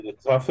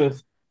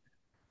toughest,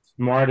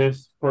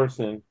 smartest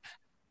person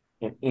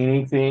in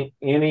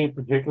any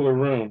particular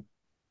room,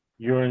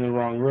 you're in the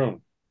wrong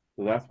room.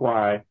 So that's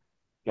why I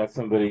got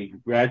somebody who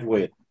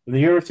graduated from the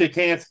University of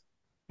Kansas.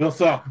 Bill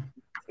Self.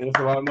 It's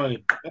a lot of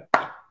money.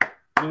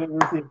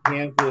 University of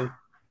Kansas,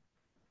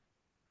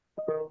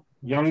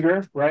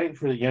 younger, right?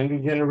 For the younger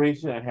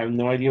generation, I have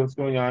no idea what's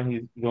going on.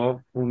 He's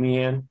pull me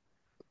in,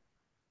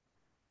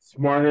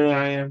 smarter than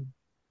I am,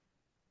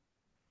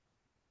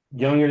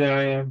 younger than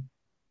I am.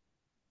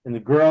 And the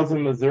girls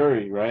in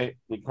Missouri, right?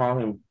 They call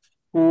him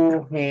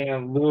Cool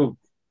Hand Luke.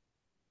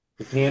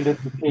 His hand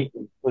doesn't shake.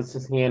 He puts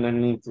his hand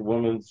underneath the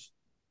woman's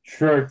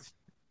shirt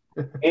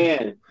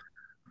and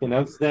can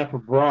unsnap a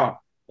bra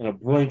in a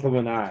blink of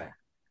an eye.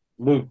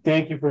 Luke,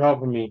 thank you for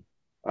helping me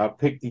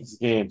pick these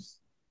games.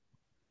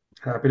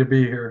 Happy to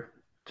be here,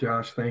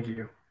 Josh. Thank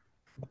you.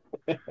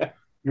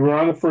 You were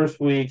on the first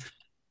week.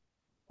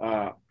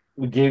 Uh,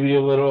 we gave you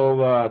a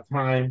little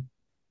time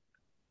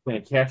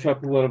to catch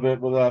up a little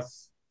bit with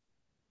us.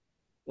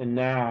 And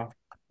now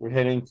we're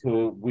heading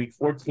to week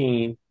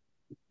 14,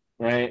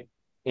 right?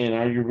 And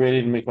are you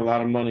ready to make a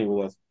lot of money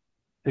with us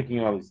picking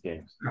all these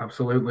games?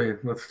 Absolutely.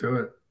 Let's do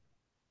it.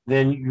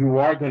 Then you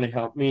are going to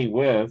help me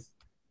with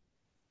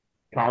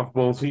college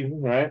bowl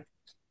season, right?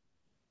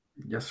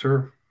 Yes,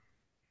 sir.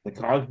 The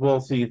college bowl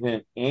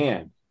season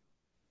and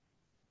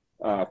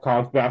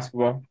college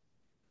basketball.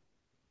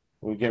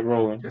 We get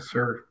rolling. Yes,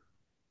 sir.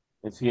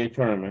 NCAA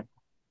tournament,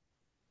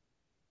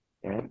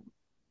 right?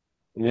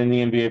 And then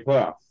the NBA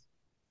playoffs.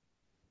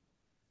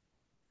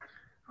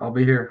 I'll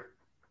be here.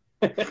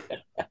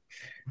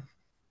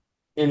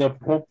 And the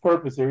whole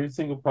purpose, every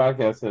single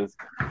podcast has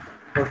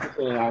purpose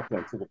and an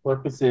outcome. So the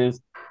purpose is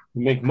to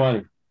make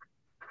money,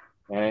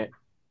 right?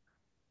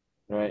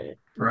 Right.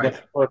 Right. That's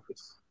the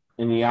purpose.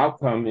 And the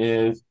outcome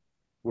is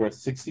we're at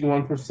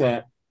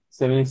 61%,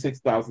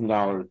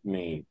 $76,000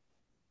 made,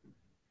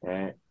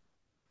 right?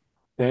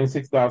 Well, we're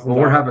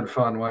 $76,000 having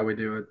fun while we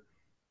do it.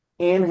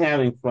 and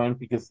having fun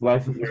because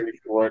life is very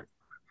short.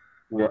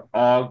 We're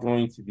all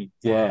going to be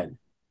dead.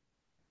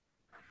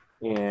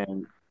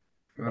 And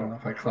I don't know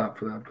if I clap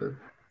for that,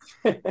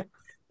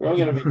 we're all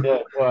going to be but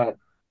dead. But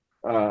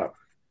uh,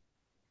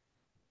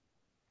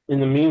 in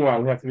the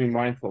meanwhile, we have to be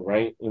mindful,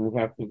 right? And we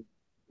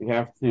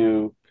have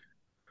to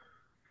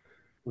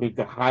make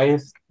the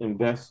highest and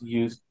best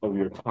use of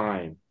your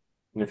time.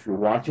 And if you're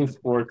watching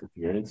sports, if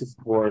you're into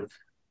sports,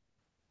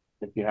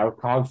 if you have a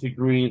college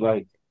degree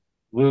like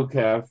Luke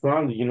has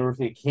from the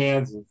University of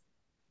Kansas,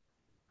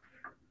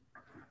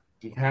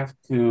 you have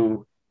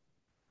to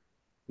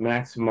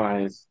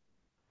maximize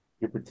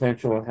your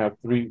potential and have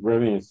three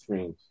revenue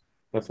streams.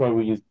 That's why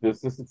we use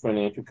business and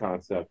financial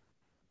concepts.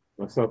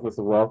 Myself as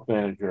a wealth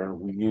manager,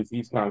 we use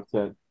these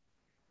concepts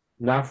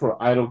not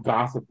for idle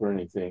gossip or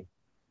anything,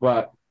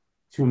 but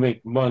to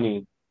make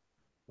money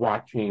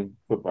watching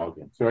football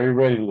games. So are you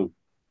ready, Luke?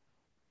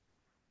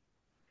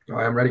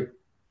 I am ready.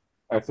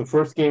 All right, so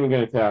first game we're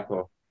going to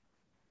tackle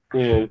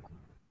is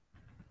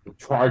the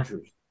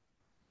Chargers.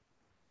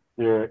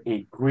 They're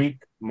a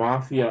Greek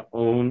mafia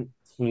owned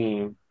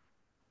team.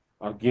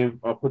 I'll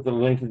put the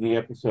link in the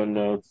episode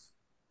notes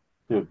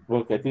to a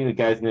book. I think the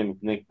guy's name is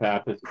Nick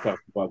Pappas, who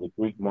talks about the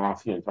Greek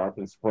mafia in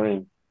Tarpon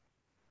Spring,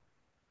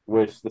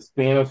 which the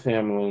Spanos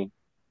family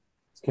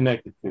is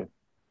connected to.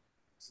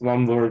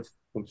 Slumlords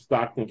from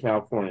Stockton,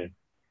 California.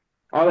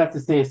 All I have to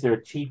say is they're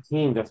a cheap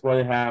team. That's why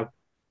they have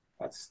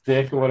a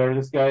stick or whatever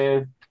this guy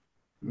is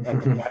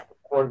at the back of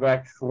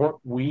quarterback, short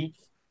week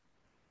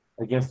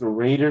against the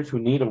Raiders who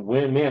need a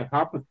win. Man,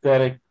 how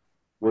pathetic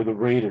were the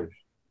Raiders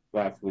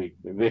last week?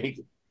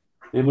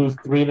 They lose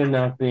 3-0. You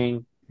have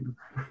to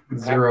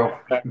Zero.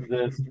 respect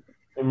this.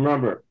 And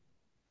remember,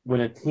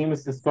 when a team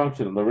is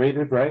dysfunctional, the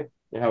Raiders, right?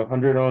 They have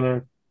 100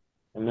 owners.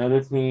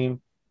 Another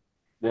team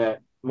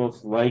that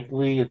most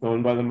likely is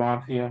owned by the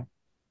mafia.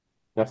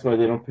 That's why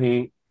they don't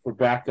pay for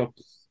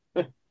backups.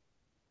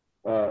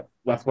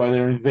 That's why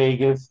they're in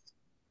Vegas.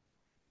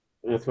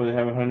 That's why they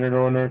have 100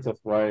 owners. That's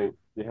why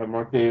they have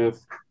Mark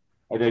Davis.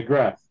 I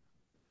digress.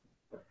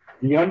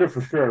 The under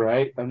for sure,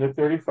 right? Under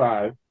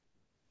 35.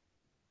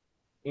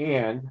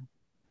 And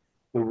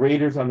the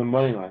Raiders on the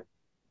money line.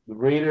 The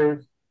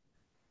Raiders,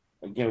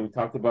 again, we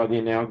talked about the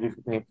analogy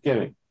for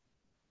Thanksgiving.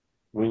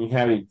 When you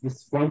have a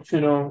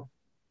dysfunctional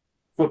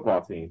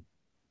football team,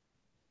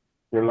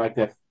 they're like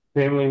that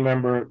family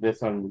member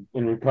that's in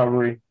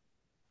recovery.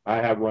 I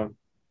have one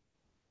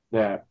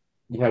that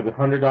you have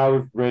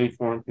 $100 ready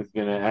for him because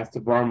you're going to ask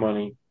to borrow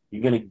money.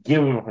 You're going to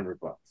give him $100,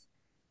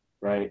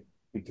 right?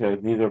 Because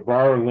neither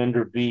borrower,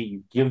 lender, B,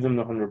 you give them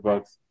the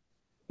 $100.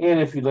 And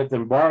if you let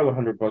them borrow the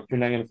 $100, you're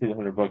not going to see the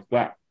 $100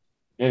 back.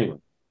 Anyway,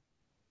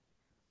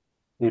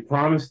 they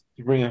promised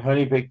to bring a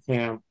honey baked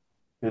ham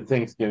to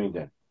Thanksgiving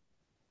Day.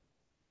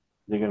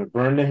 They're going to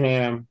burn the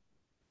ham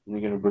and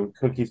they're going to bring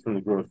cookies from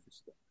the grocery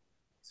store.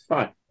 It's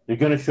fine. They're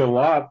going to show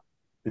up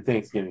to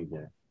Thanksgiving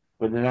Day,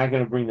 but they're not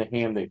going to bring the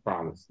ham they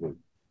promised. Luke.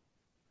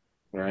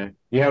 All right?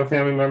 Do you have a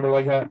family member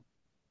like that?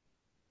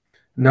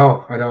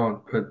 No, I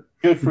don't. But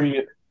Good for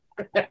you.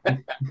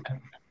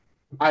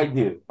 I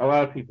do. A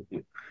lot of people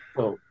do.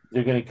 So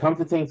they're going to come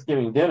to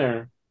Thanksgiving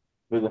dinner,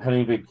 but the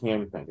honey baked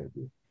ham is not going to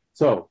do.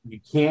 So you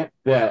can't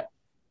bet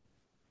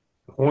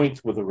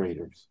points with the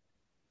Raiders.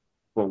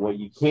 But what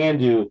you can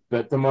do is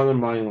bet them on the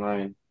money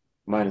line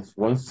minus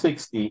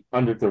 160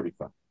 under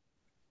 35.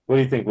 What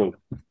do you think, Luke?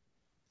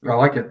 I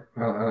like it.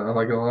 I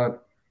like it a lot.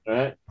 All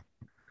right.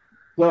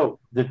 So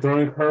they're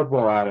throwing a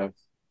curveball at us.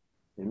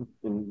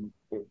 And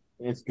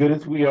as good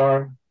as we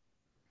are,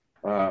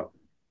 uh,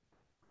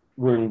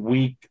 we're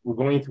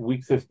going into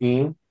week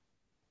 15.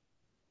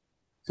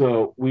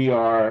 So we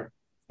are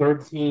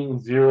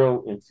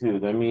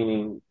 13-0-2. That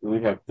meaning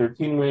we have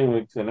 13 winning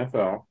weeks in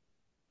NFL,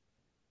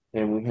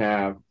 and we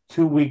have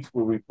 2 weeks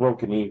where we've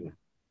broken even.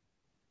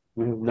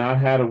 We have not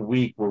had a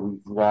week where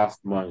we've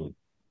lost money,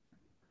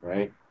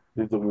 right?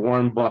 There's the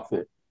Warren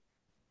Buffett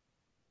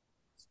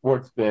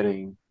sports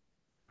betting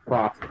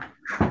process.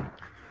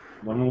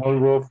 Number one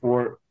rule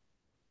for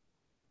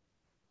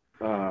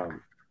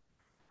um,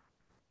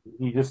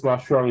 he just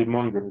lost Charlie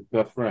Munger, his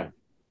best friend.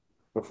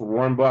 But for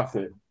Warren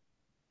Buffett,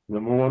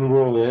 number one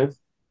rule is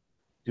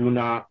do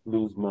not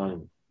lose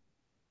money.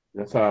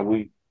 That's how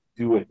we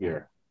do it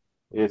here.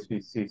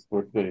 ASBC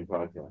Sports Betting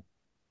Podcast.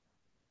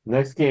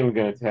 Next game we're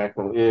going to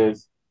tackle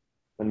is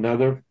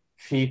another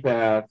cheap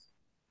ass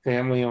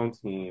family owned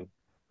team.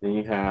 Then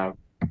you have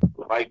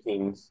the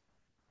Vikings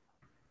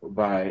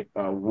by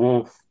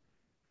Wolf,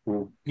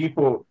 who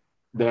people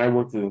that I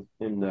worked in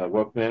the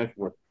wealth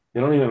management, they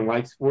don't even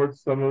like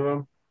sports, some of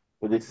them,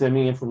 but they send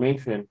me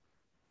information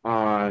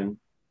on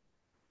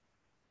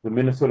the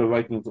Minnesota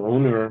Vikings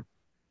owner,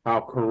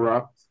 how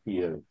corrupt he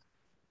is.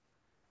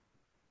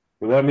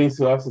 What that means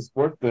to us as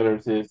sports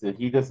bettors is that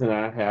he does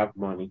not have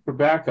money for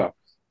backups.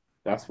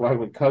 That's why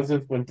when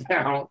Cousins went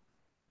down,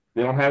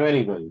 they don't have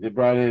anybody. They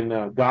brought in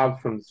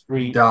Dobbs from the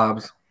street,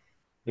 Dobbs.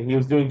 and he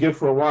was doing good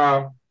for a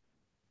while,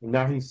 and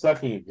now he's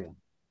sucking again.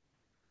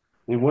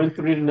 They won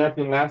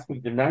 3-0 last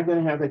week. They're not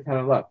going to have that kind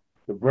of luck.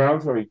 The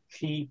Browns are a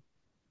cheap,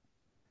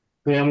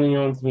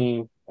 family-owned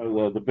team. The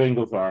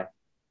Bengals are,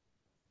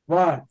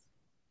 but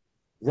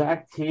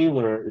Zach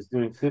Taylor is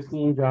doing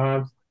 15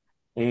 jobs,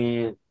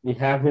 and they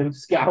have him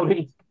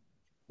scouting,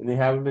 and they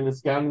have him in the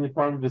scouting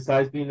department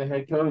besides being the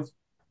head coach.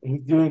 And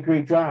he's doing a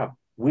great job.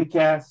 Weak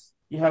ass,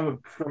 you have a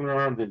stronger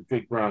arm than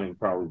Jake Browning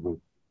probably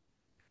would.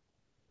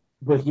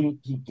 But he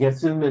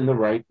gets him in the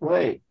right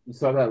play. You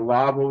saw that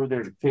lob over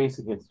there to Chase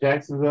against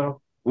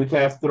Jacksonville. Weak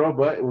ass throw,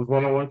 but it was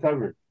one-on-one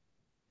coverage.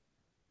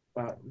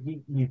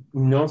 He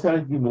knows how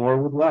to do more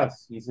with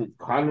less. He's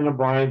caught in a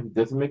bind. He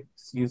doesn't make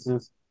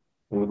excuses.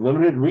 And with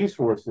limited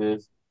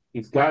resources,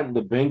 he's gotten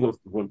the Bengals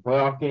to win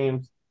playoff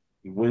games.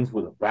 He wins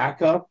with a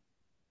backup,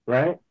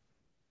 right?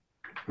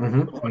 On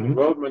the Mm-hmm.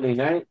 road Monday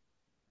night.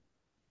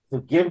 So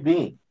give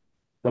me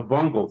the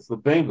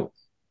Bengals,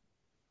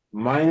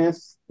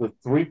 minus the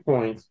 3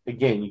 points.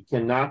 Again, you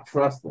cannot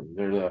trust them.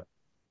 They're the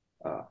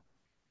uh,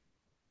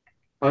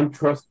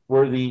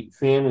 untrustworthy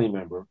family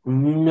member who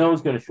you know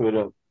is going to show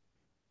up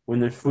when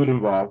there's food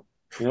involved.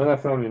 You know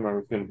that family member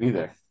is going to be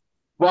there.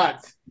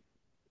 But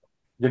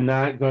they're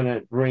not going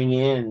to bring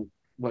in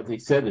what they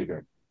said they're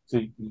going to. So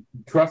you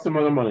trust them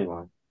on the money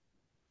line,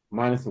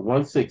 minus the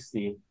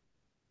 160.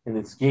 And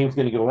this game's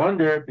going to go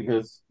under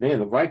because, man,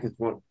 the Vikings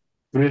won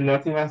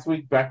 3-0 last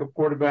week. Backup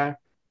quarterback,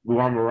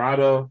 Luan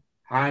Morado,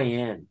 high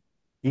end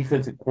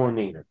defensive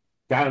coordinator.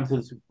 Got him to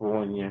the Super Bowl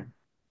one year.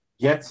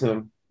 Gets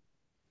him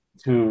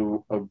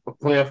to a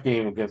playoff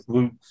game against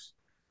Luke's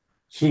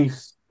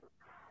Chiefs,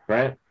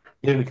 right?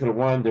 They could have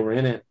won. They were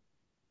in it.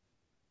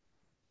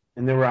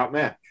 And they were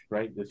outmatched,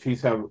 right? The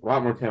Chiefs have a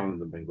lot more talent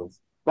than the Bengals.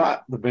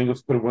 But the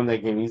Bengals could have won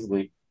that game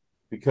easily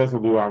because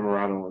of Luan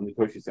Morado and the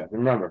coaching staff.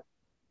 Remember,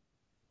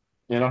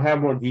 and I'll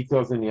have more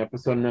details in the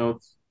episode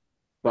notes,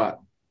 but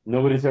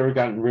nobody's ever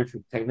gotten rich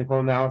with technical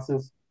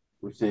analysis,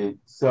 which they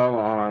sell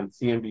on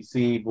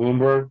CNBC,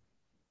 Bloomberg.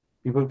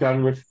 People have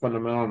gotten rich with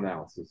fundamental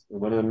analysis. And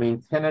one of the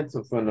main tenets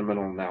of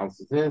fundamental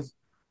analysis is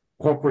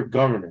corporate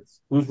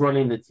governance. Who's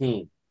running the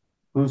team?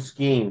 Who's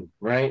schemed,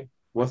 right?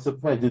 What's the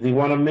plan? Do they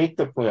want to make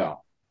the playoff?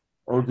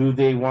 Or do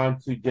they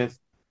want to just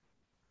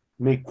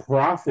make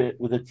profit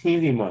with the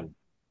TV money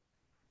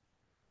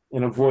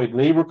and avoid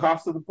labor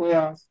costs of the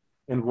playoffs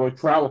and avoid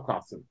travel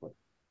costs of the playoffs?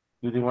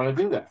 Do they want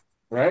to do that,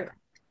 right?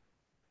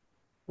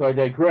 So I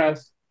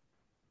digress.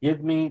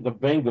 Give me the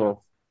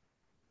Bengals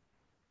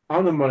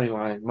on the money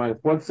line, minus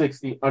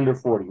 160, under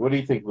 40. What do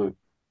you think, Luke?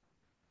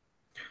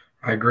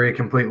 I agree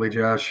completely,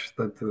 Josh.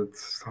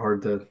 That's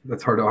hard to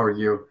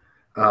argue.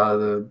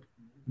 The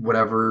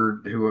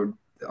whatever who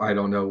I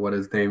don't know what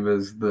his name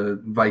is,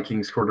 the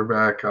Vikings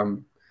quarterback.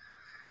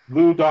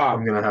 Lou I'm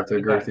Dobbs. gonna have to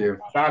agree with you.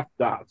 Josh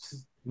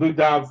Dobbs. Lou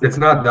Dobbs It's is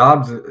not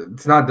Dobbs.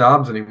 It's not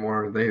Dobbs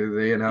anymore.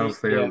 They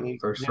announced yeah, they're they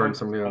starting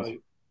somebody else.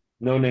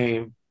 no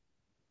name,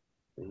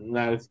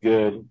 not as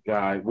good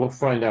guy. We'll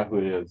find out who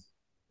it is.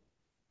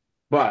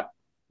 But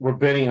we're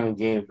betting on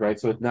games, right?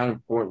 So it's not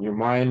important. Your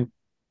mind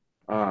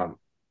um,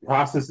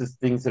 processes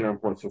things that are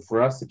important. So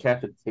for us to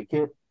catch a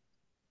ticket,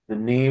 the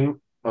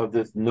name of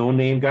this no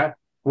name guy,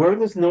 whoever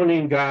this no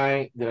name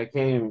guy that I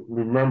can't even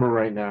remember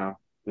right now,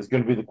 is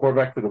going to be the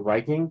quarterback for the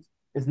Vikings,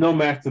 is no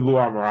match to Lou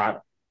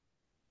Almirado,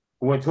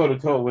 who went toe to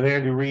toe with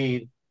Andy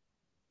Reid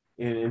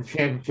in the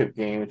championship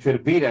game and should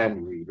have beat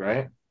Andy Reid,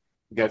 right?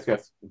 You guys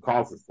got some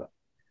calls and stuff.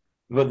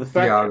 But the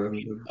fact Yeah,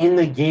 that in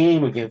the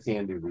game against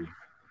Andy Reid,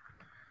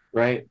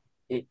 right?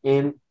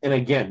 And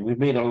again, we've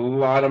made a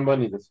lot of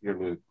money this year,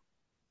 Luke,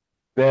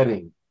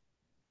 betting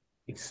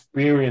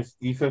experienced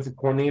defensive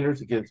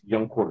coordinators against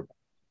young quarterbacks.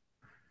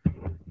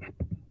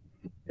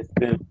 It's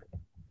been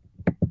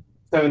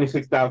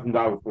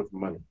 $76,000 worth of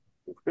money.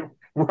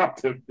 We're up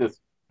to this.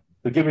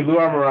 So give me Lou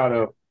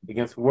Almirado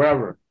against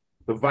whoever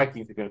the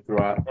Vikings are going to throw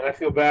out. And I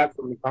feel bad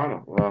for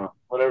McConnell,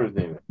 whatever his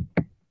name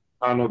is.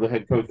 McConnell, the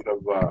head coach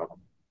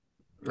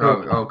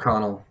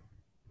O'Connell.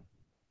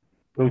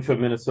 coach of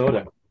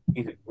Minnesota.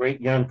 He's a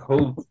great young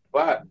coach.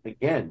 But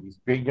again, these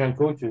great young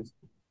coaches,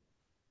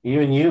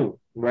 even you,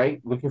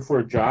 right? Looking for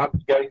a job,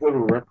 you got to go to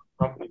a rep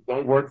company.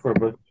 Don't work for a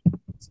bunch of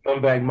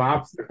scumbag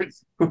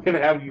mobsters who are going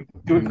to have you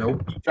doing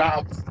Nope.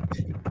 jobs.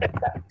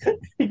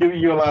 Giving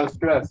you a lot of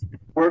stress.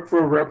 Work for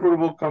a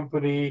reputable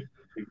company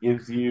that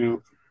gives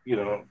you,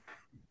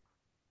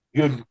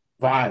 good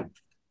vibe.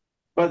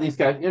 But these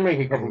guys, you're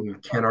making a couple. You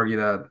can't argue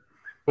that.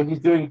 But he's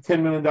doing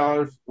 $10 million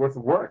worth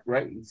of work,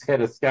 right? He's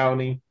head of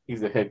scouting.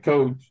 He's a head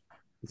coach.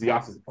 He's the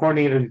offensive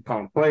coordinator. He's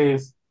calling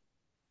plays.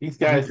 These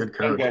guys, Good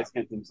young coach. guys,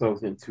 get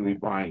themselves into a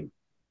bind,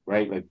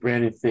 right? Like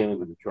Brandon Staley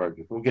with the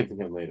Chargers. We'll get to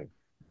him later.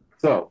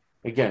 So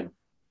again,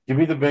 give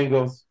me the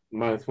Bengals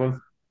minus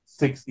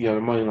 160 on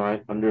the money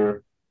line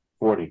under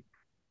 40.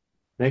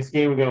 Next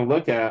game we're going to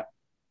look at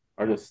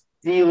are the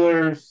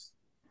Steelers,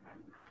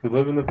 who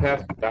live in the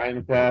past, who die in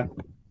the past.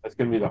 That's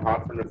going to be the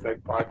Hotford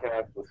Effect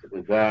podcast. Listen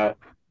to that,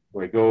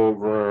 where I go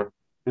over.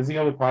 This is the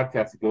only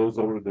podcast that goes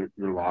over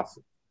your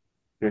losses.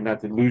 You're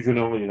not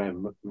delusional. You're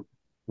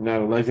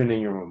not a legend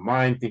in your own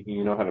mind, thinking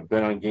you know how to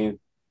bet on games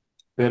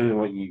better than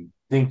what you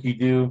think you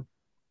do.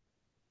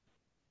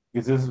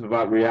 Because this is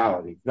about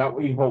reality. It's not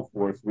what you hope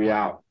for, it's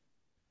reality,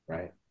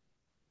 right?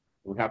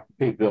 We have to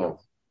pay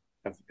bills,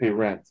 have to pay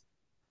rent,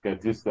 got to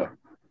do stuff.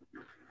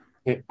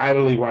 Can't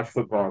idly watch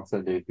football on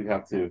Sundays. We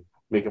have to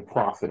make a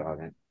profit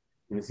on it.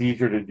 And it's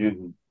easier to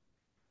do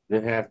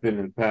than it has been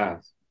in the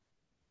past,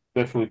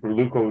 especially for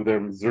Luke over there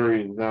in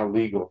Missouri is now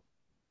legal.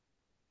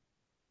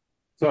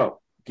 So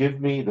give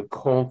me the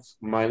Colts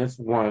minus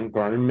one.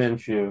 Gardner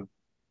Minshew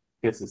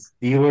gets the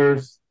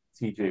Steelers.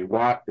 TJ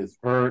Watt is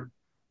hurt.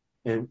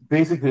 And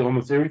basically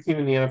almost every team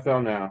in the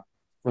NFL now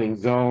playing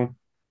zone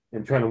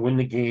and trying to win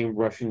the game,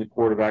 rushing the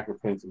quarterback or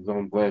playing some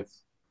zone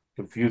blitz,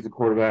 confuse the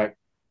quarterback.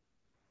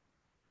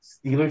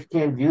 Steelers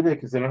can't do that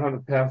because they don't have the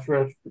pass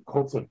rush. The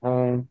Colts at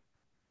home.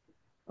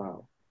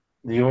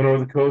 The owner of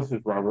the coast is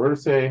Robert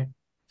Irsay.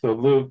 So,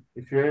 Luke,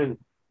 if you're in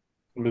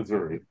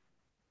Missouri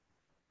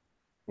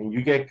and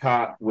you get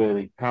caught with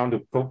a pound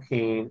of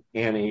cocaine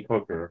and a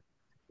hooker,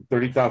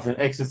 30,000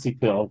 ecstasy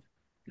pills,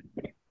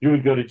 you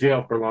would go to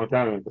jail for a long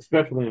time,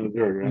 especially in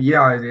Missouri, right?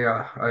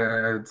 Yeah.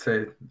 I would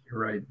say you're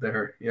right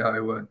there. Yeah, I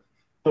would.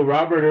 So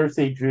Robert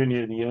Irsay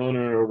Jr., the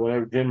owner or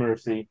whatever, Jim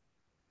Irsay,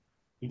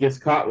 he gets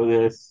caught with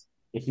this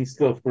and he's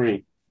still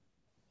free.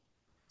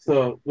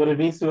 So what it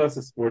means to us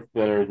as sports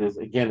bettors is,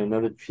 again,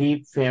 another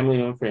cheap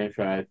family-owned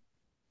franchise.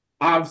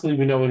 Obviously,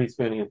 we know what he's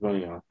spending his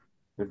money on.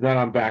 It's not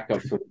on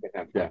backup so they can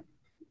have depth.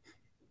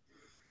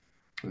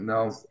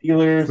 No, it's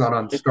Steelers, not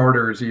on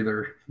starters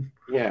either.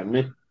 yeah,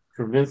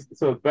 so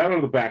it's battle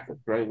of the backups,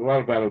 right? A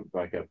lot of battle of the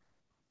backups.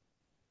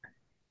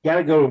 Got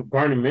to go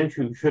Gardner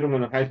Minshew, who should have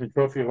won the Heisman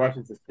Trophy at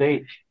Washington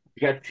State.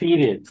 He got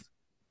cheated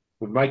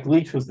when Mike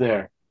Leach was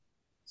there.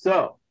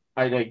 So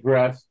I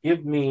digress.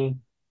 Give me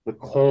the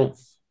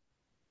Colts,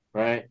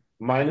 right?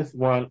 Minus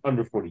one,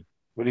 under 40.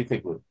 What do you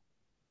think, Luke?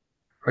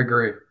 I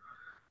agree.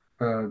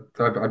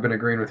 I've been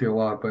agreeing with you a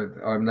lot, but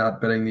I'm not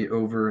betting the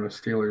over in a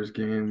Steelers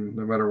game,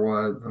 no matter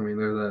what. I mean,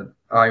 they're the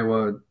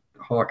Iowa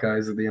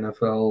Hawkeyes of the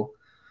NFL,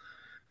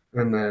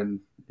 and then,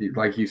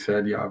 like you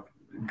said, yeah,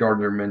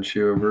 Gardner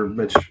Minshew over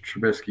Mitch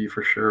Trubisky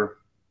for sure.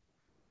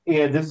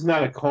 Yeah, this is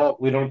not a cult.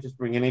 We don't just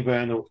bring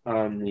anybody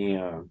on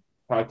the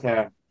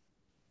podcast.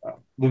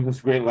 Luke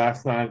was great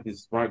last time. He's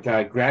a smart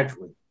guy,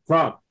 graduate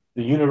from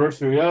the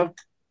University of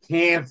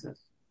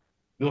Kansas.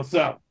 What's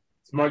up?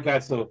 Smart guy.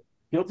 So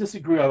he'll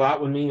disagree a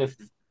lot with me as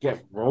we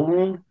get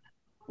rolling.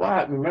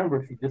 But remember,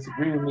 if you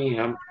disagree with me,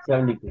 I'm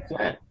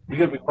 70%. You're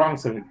going to be wrong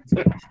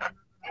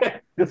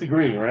 70%.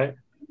 Disagreeing, right?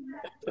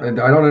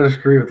 And I don't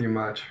disagree with you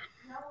much.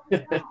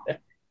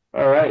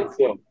 All right.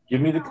 So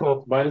give me the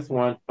Colts minus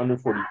one, under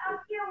 44.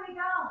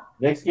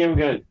 Next game we're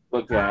going to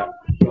look at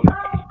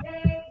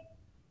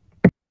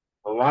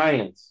the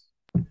Lions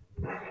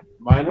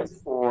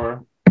minus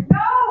four,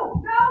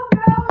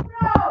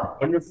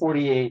 under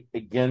 48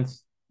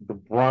 against the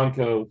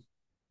Broncos.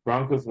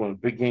 Broncos won a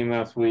big game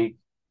last week.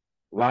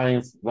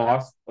 Lions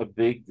lost a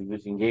big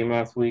division game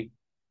last week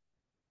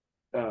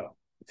to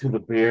the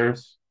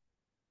Bears.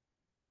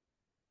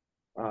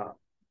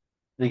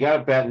 They got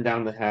to batten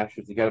down the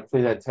hashes. They got to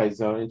play that tight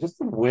zone. And just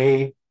the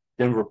way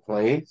Denver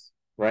plays,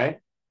 right?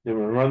 They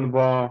will run the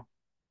ball.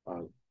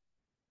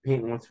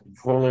 Peyton wants to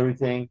control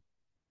everything.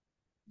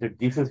 Their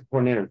defensive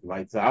coordinator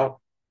lights out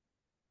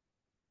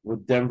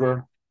with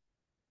Denver.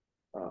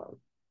 Uh,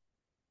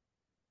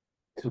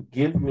 to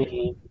give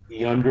me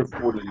the under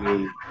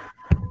 48,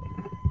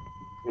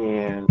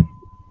 and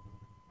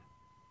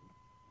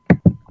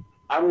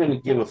I'm going to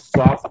give a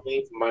soft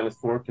lean for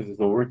 -4 because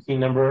it's a working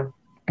number.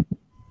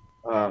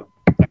 Uh,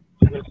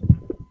 I'm going to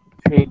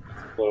change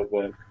this a little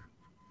bit.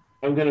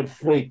 I'm going to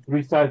play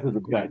three sides of the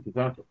bet.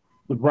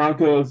 The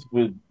Broncos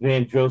with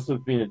Van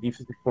Joseph being a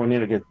defensive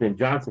coordinator against Ben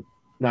Johnson.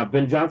 Now,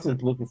 Ben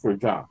Johnson's looking for a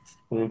job.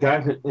 And the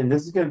guys, and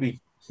this is going to be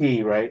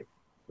key, right?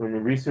 When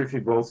you're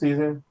researching bowl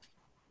season,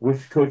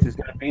 which coach is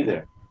going to be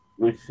there,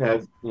 which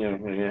has, you're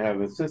going to have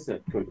an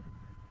assistant coach.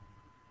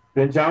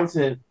 Ben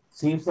Johnson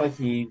seems like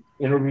he's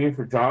interviewing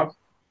for jobs,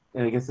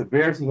 and against the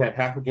Bears, he had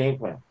half a game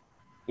plan.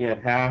 He had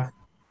half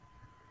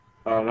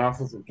an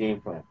offensive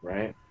game plan,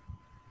 right?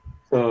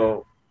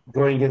 So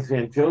going against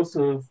Van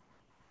Joseph,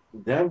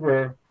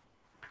 Denver,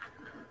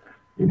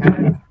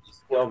 kind of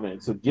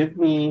stalemate. So give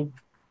me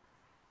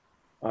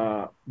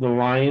the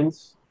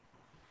Lions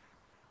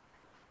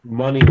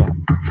money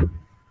line.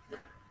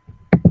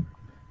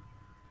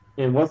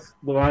 And what's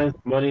the Lions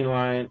money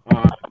line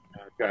on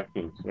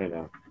DraftKings right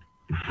now?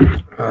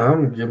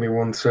 Give me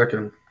 1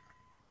 second.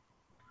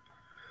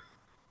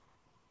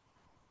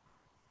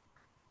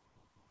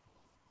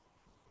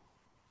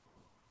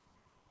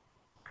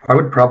 I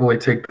would probably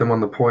take them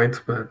on the points,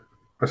 but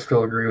I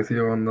still agree with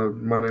you on the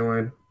money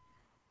line.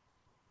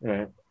 All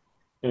right.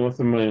 And what's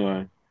the money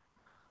line?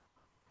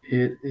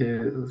 It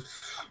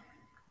is.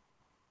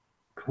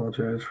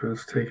 Apologize for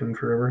this taking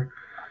forever.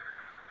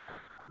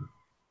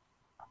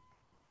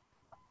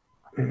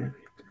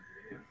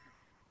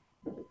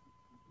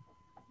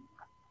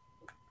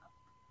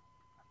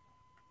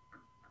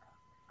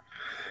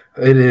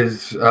 It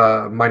is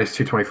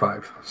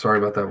 -225. Sorry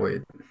about that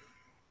wait.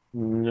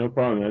 No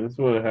problem, man. This is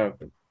what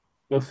happened.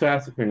 Go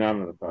fast if you're not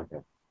on the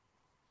podcast.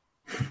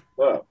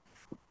 But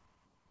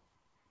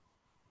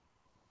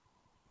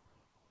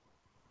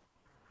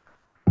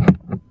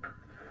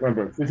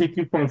remember,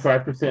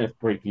 52.5% is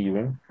break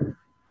even.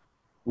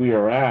 We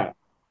are at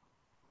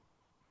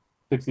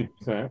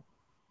 60%.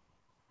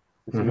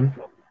 It's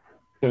Mm-hmm.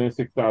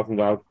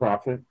 $76,000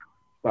 profit,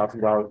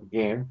 $1,000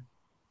 gain.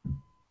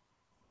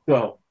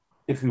 So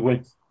if we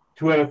went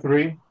 2 out of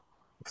 3,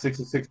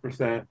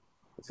 66%,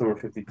 it's over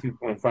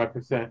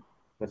 52.5%.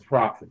 That's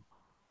profit.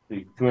 So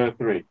 2 out of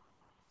 3.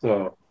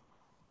 So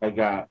I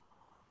got,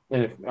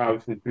 and if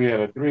obviously 3 out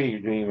of 3, you're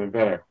doing even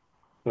better.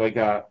 So I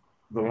got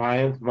the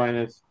Lions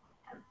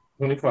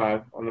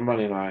 -25 on the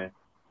money line,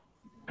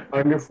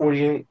 under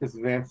 48 is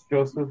Vance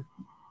Joseph,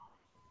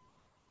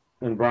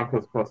 and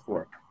Broncos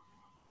 +4.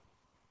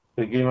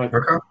 So game us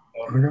Okay.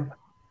 Okay.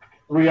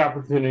 3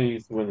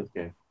 opportunities to win this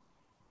game.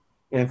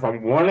 And if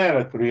I'm 1 out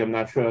of 3, I'm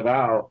not shut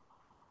out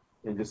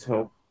and just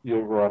help the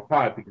overall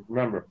pie. Because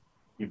remember,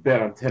 you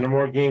bet on 10 or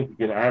more games to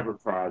get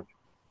arbitrage,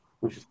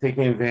 which is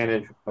taking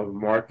advantage of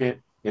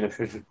market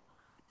inefficiency.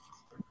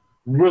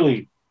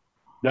 Really,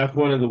 that's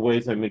one of the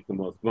ways I make the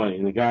most money.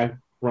 And the guy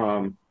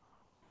from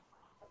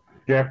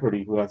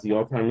Jeopardy, who has the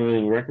all-time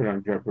winning record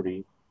on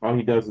Jeopardy, all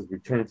he does is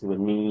return to the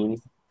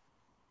mean,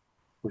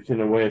 which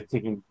in a way is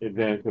taking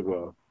advantage of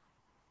a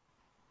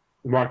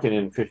market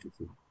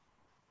inefficiency.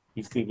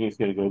 He's thinking it's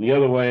going to go the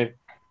other way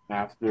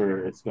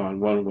after it's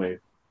gone one way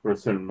for a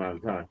certain amount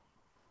of time.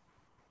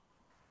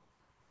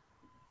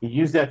 He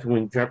used that to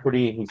win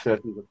Jeopardy, and he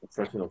says he's a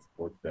professional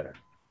sports bettor.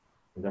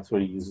 And that's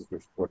what he uses for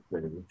sports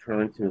betting,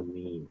 return to the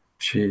mean.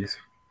 Jeez.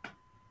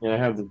 And I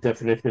have the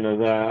definition of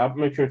that. I'll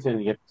make sure it's in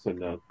the episode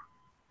notes.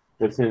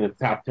 It's in the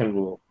top 10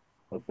 rule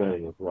of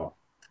betting as well.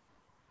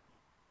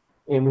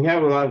 And we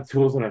have a lot of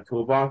tools in our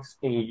toolbox,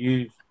 and you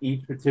use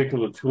each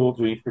particular tool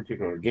to each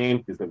particular game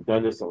because I've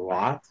done this a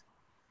lot.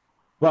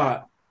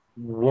 But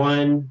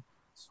one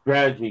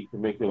strategy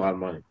can make you a lot of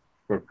money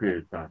for a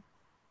period of time.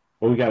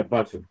 Well, we got a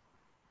bunch of them.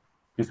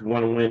 Just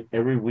want to win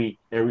every week,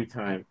 every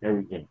time,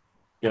 every game.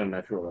 Get on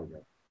that show like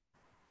that.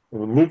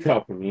 And with Luke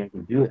helping me, I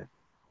can do that.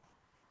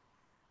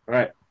 All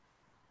right.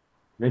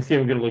 Next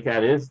game we're going to look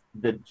at is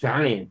the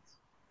Giants.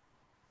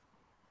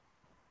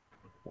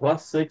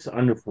 +6,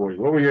 under 40.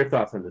 What were your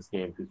thoughts on this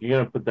game? Because you're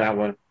going to put that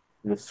one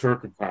in the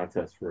circuit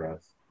contest for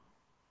us.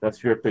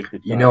 That's your pick.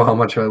 You know how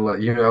much I love.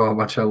 You know how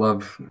much I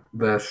love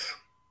this.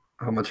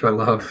 How much I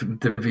love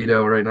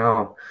DeVito right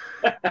now.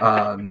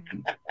 Danny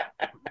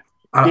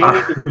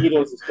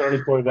DeVito is the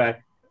starting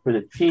quarterback for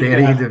the Chief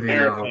Danny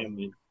Bear DeVito.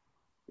 family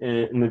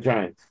in the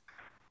Giants.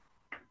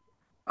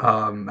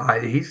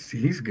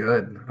 He's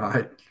good.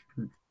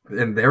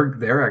 And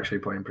they're actually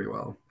playing pretty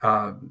well.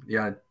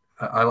 Yeah,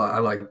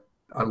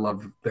 I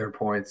love their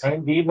points.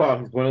 Ryan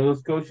Deboff is one of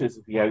those coaches.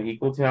 If you have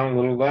equal talent, a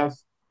little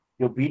less,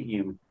 he'll beat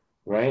you.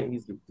 Right?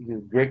 He's a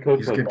great coach.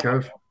 He's a Like good that.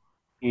 coach.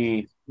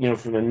 He,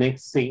 from the Nick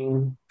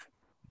Saban,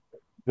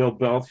 Bill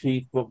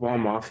Belichick football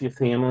mafia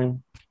family.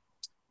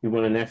 He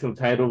won a national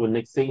title with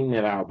Nick Saban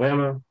at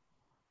Alabama.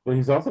 But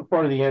he's also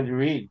part of the Andrew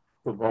Reid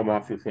football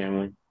mafia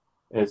family,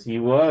 as he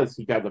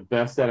got the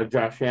best out of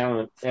Josh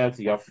Allen as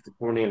the offensive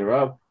coordinator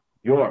of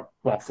your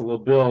Buffalo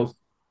Bills.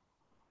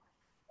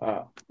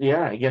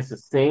 Yeah, against the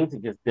Saints,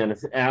 against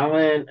Dennis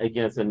Allen,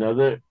 against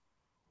another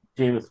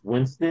Jameis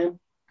Winston,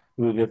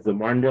 who against the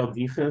Martindale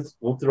defense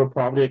will throw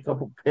probably a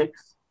couple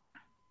picks.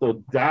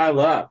 So dial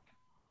up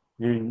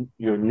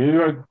your New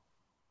York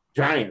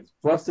Giants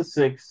plus the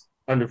 6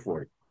 under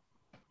 40.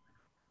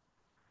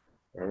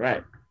 All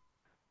right.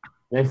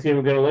 Next game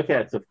we're going to look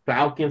at is the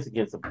Falcons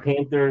against the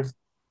Panthers.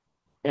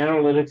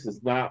 Analytics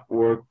does not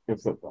work in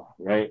football,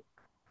 right?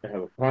 I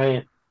have a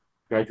client,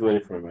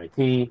 graduated from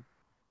MIT,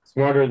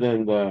 smarter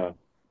than the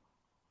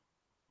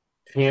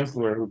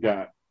chancellor who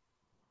got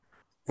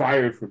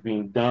fired for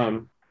being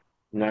dumb.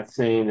 I'm not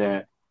saying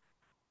that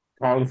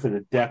calling for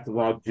the death of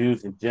all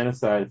Jews and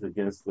genocide is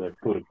against the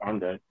code of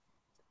conduct.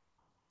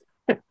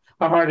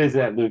 How hard is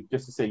that, Luke?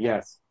 Just to say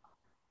yes.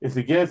 It's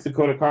against the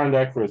code of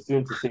conduct for a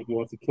student to say he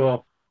wants to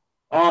kill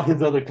all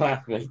his other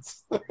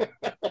classmates.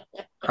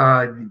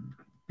 Uh,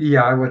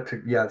 yeah, I went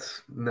to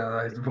yes. No,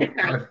 I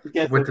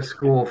Yes, went to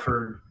school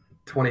for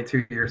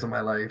 22 years of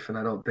my life, and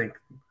I don't think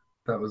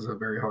that was a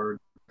very hard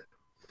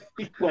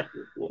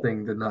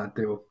thing to not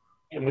do.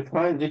 and the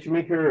client, did you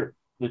make her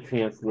the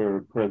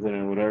chancellor, president,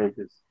 or whatever?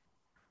 Because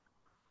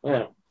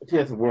yeah, she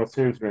has a World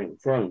Series ring in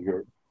front of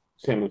your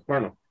Samuel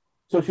Cardinal.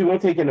 So she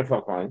won't take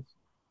NFL clients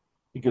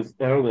because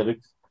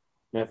analytics,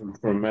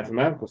 from a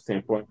mathematical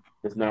standpoint,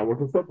 does not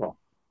work in football.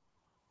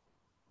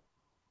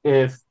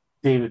 If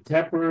David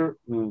Tepper,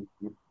 who's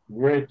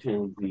rich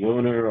and the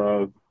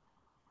owner,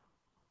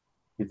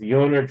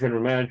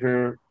 general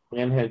manager,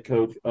 and head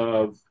coach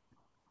of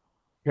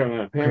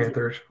Carolina Panthers,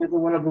 Panthers. doesn't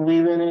want to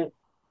believe in it.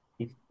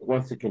 He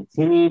wants to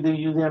continue to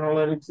use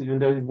analytics, even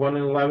though he's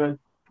 1-11.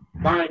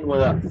 Fine with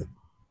us.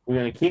 We're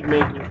going to keep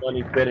making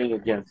money betting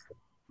against them.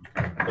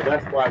 So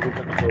that's why we're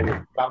going to go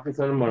with Falcons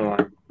on the money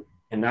line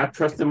and not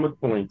trust them with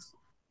points.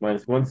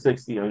 Minus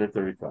 160 under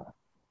 35.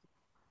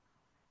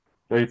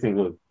 What do you think,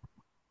 Luke?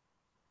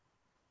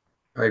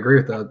 I agree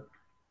with that.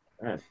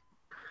 All right.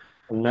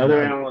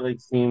 Another I,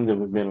 analytics team that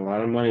we've made a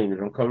lot of money. They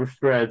don't cover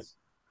spreads.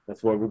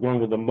 That's why we're going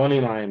with the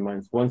money line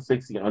minus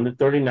 160 under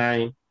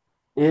 39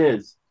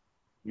 is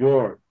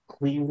your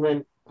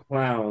Cleveland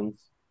Clowns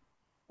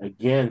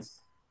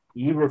against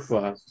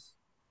Eberflus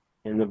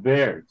and the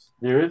Bears.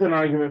 There is an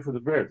argument for the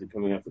Bears. They're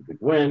coming off a big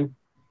win.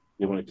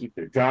 They want to keep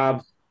their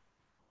jobs.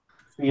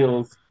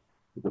 Feels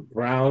the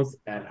Browns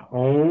at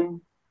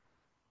home.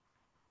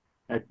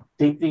 I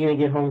think they're going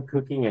to get home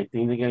cooking. I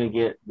think they're going to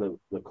get the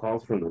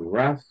calls from the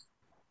refs.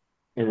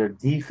 And their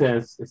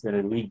defense is an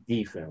elite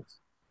defense.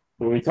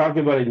 So when we talk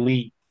about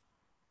elite,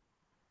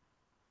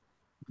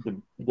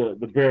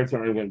 the Bears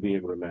aren't going to be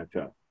able to match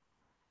up.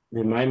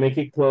 They might make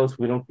it close.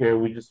 We don't care.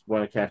 We just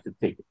want to cash the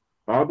ticket.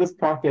 All this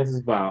podcast is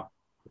about,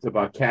 it's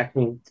about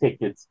cashing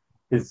tickets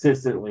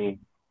consistently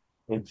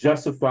and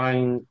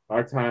justifying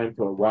our time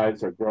to our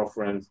wives, our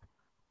girlfriends,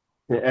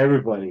 to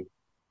everybody,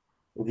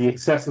 with the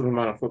excessive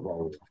amount of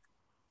football.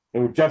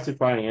 And we're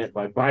justifying it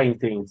by buying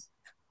things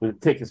with the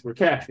tickets we're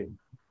cashing.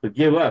 So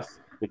give us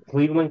the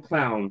Cleveland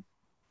Clowns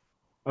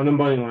on the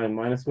money line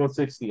minus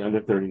 160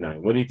 under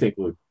 39. What do you think,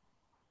 Luke?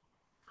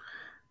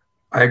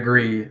 I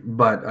agree,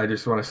 but I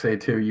just want to say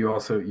too,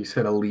 you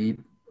said elite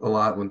a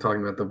lot when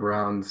talking about the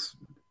Browns,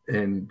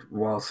 and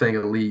while saying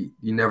elite,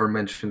 you never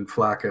mentioned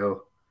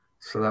Flacco,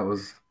 so that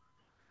was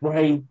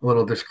Right. a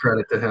little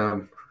discredit to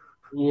him.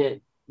 Yeah.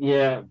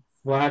 Yeah.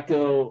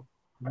 Flacco,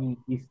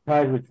 he's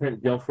tied with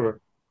Trent Dilfer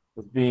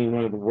as being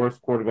one of the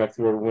worst quarterbacks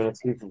to ever win a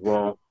Super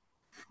Bowl.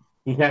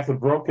 He has a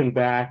broken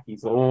back.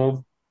 He's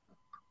old.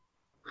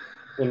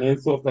 An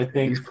insult, I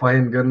think. He's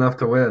playing good enough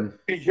to win.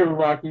 Sure,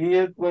 Rocky. He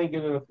is playing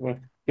good enough to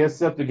win.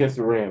 Gets up against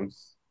the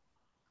Rams.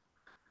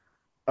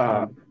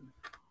 Uh, Um,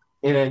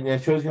 and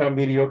it shows you how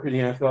mediocre the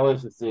NFL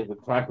is to see the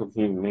Flacco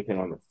team making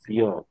on the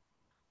field.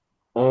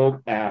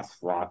 Old ass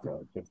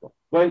Flacco.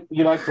 But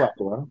you like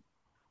Flacco,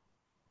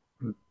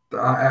 huh?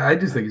 I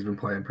just think he's been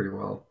playing pretty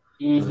well,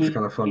 and it's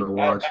kind of fun to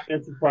watch. I've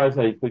been surprised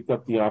how he picked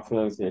up the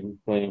offense and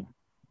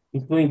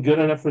he's playing good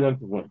enough for them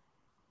to win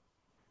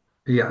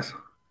Yes,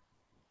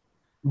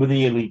 with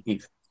the elite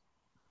defense.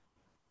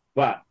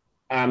 But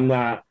I'm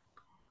not.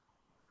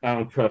 I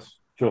don't trust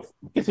Joe.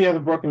 You see how the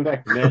broken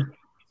back, man.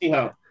 You see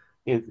how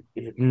his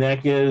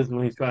neck is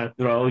when he's trying to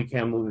throw. He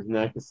can't move his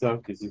neck and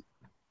stuff because he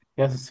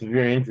has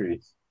severe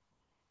injuries.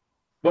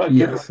 But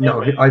good for yes, him,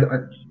 no, man. He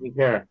doesn't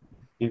care.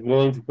 He's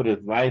willing to put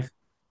his life,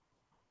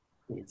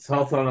 his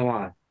health on the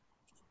line.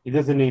 He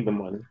doesn't need the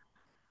money.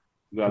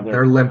 Go out there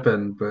and they're play.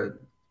 limping, but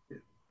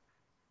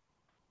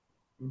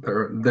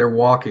they're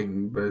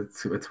walking, but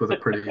it's with a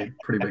pretty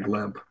big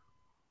limp.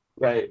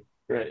 Right,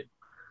 right,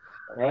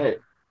 all right.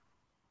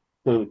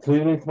 So the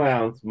Cleveland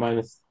Clowns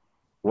minus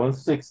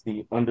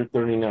 160 under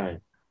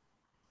 39.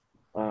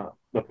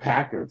 The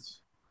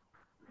Packers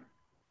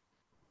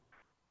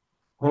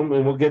home,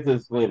 and we'll get to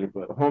this later,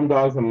 but home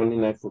dogs on Monday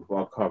Night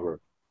Football cover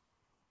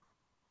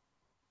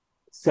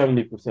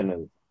 70%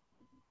 of it,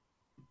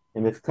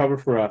 and it's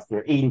covered for us.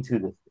 They're 82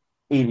 this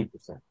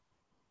 80%.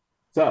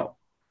 So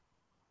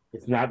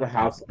it's not the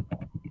house.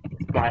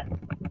 It's my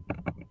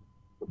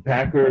the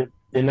Packers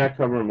did not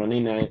cover Monday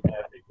night as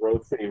a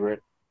road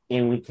favorite,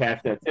 and we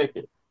cashed that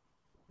ticket.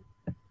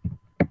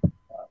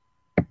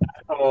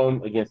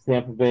 home against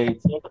Tampa Bay.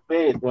 Tampa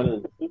Bay is one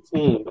of the two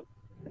teams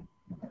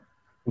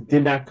who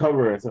did not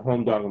cover as a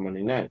home dog on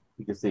Monday night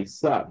because they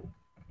suck.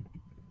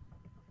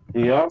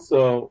 They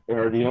also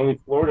are the only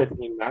Florida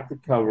team not to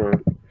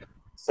cover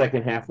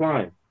second half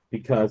line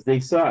because they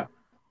suck.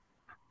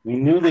 We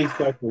knew they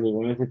sucked when they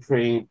wanted to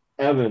trade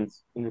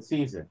Evans in the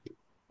season.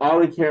 All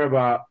they care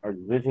about are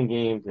division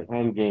games and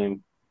home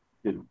games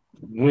to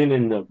win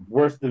in the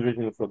worst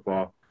division of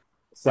football,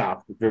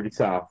 South, the Dirty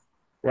South.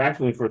 We're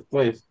actually in first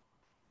place.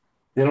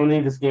 They don't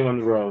need this game on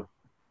the road.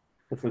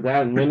 And for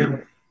that, many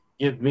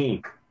give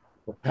me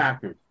the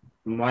Packers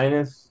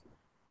minus.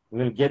 I'm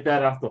going to get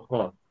that off the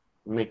hook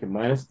and make it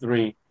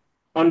 -3,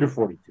 under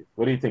 42.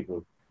 What do you think,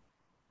 Luke?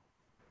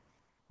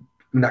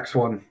 Next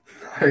one.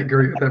 I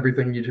agree with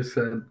everything you just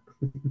said.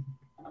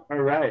 All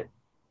right.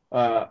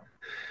 Uh,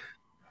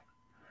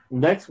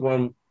 Next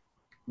one,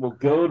 we'll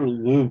go to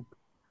Luke.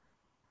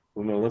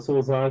 When Melissa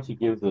was on, she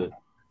gives the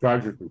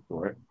Chargers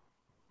report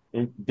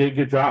and did a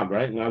good job,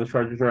 right? Now the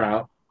Chargers are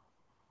out,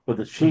 but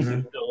the Chiefs are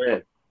Mm-hmm. still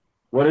in.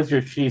 What is your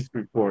Chiefs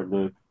report,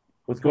 Luke?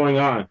 What's going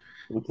on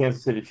with the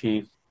Kansas City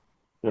Chiefs?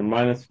 They're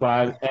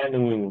 -5 and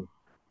New England.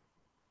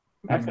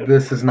 Actually,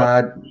 This is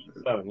not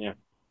 7, yeah.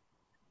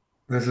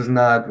 this is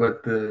not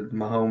what the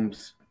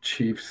Mahomes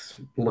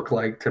Chiefs look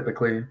like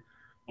typically,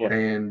 Yeah.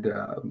 and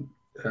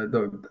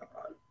the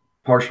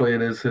partially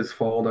it is his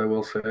fault, I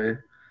will say,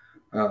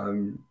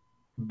 um,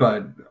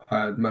 but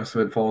most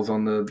of it falls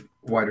on the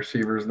wide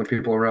receivers and the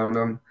people around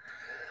them.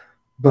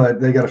 But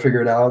they got to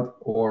figure it out,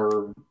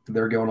 or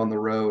they're going on the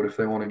road if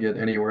they want to get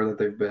anywhere that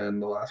they've been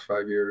the last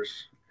 5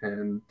 years.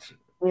 And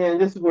Yeah,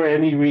 and this is where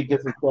Andy Reid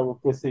gets in trouble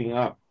kissing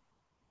up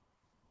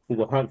to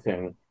the Hunt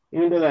family.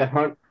 Even though that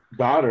Hunt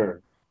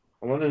daughter,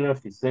 I want to know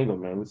if she's single,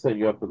 man. We set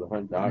you up with the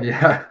Hunt daughter.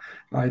 yeah,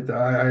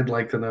 I'd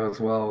like to know as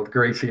well.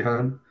 Gracie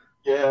Hunt,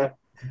 Yeah,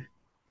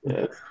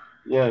 yes,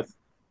 yes.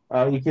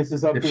 He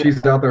kisses up if to her.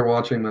 she's out there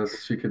watching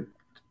this, she could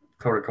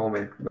sort of call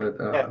me. But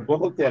Yeah, we'll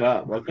hook that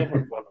up. I'll get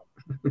her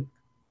phone.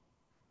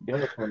 Get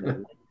her phone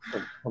number.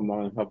 Come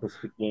on and help us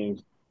pick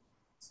games.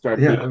 Start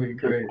yeah, dating. that'd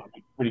be great.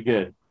 Pretty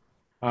good.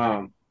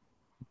 Um,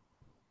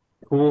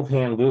 Cool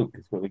Hand Luke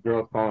is what the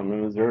girls call him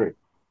in Missouri.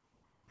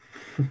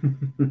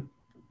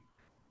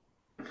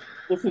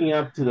 Looking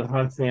up to the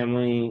Hunt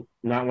family,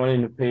 not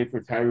wanting to pay for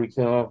Tyreek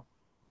Hill,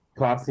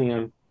 costing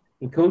him.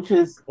 And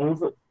coaches,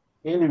 almost like,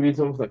 Andy Reid's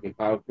almost like a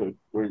college coach,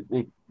 where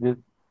they think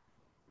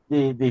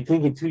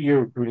in 2-year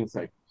recruiting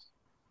cycles.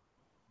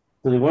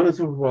 So they won the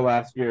Super Bowl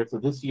last year, so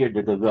this year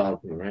they're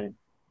developing, right?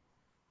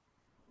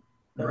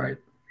 Right.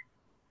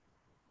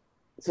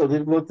 So they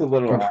looked a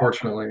little off.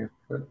 Unfortunately,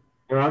 but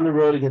They're on the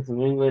road against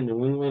New England.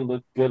 New England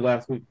looked good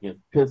last week against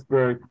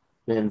Pittsburgh.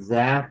 Ben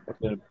Zapp, I'm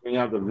going to bring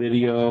out the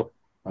video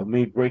of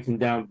me breaking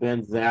down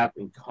Ben Zapp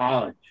in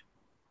college,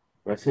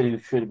 where I said he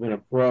should have been a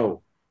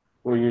pro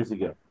 4 years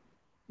ago.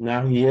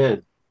 Now he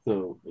is.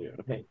 So,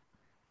 hey,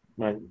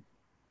 my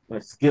my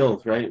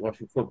skills, right?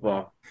 Watching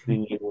football,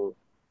 being able to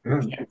yeah,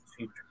 project the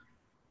future.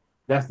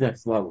 That's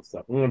next level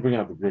stuff. I'm going to bring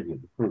out the video,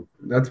 the proof.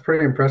 that's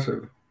pretty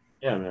impressive.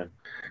 Yeah, man.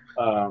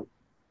 Um,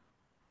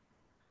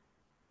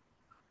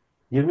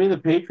 Give me the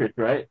Patriots,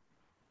 right?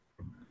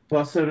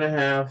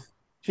 +7.5.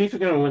 Chiefs are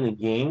going to win the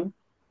game.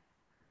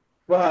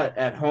 But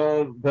at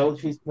home,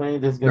 Belichick's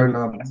playing. There's going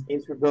They're to be not. last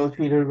games for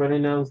Belichick. Everybody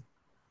knows.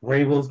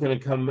 Vrabel's going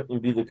to come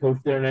and be the coach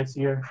there next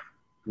year.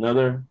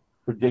 Another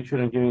prediction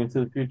I'm giving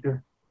into the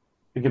future.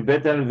 You can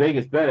bet that in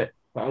Vegas. Bet it.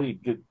 Probably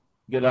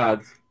good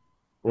odds.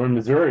 We're in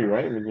Missouri,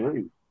 right?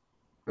 Missouri.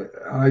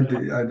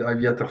 I've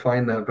yet to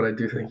find that, but I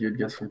do think you'd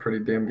get some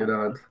pretty damn good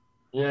odds.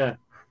 Yeah.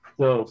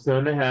 So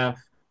 7.5,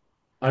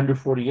 under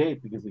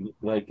 48, because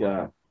like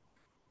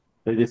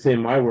they say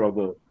in my world,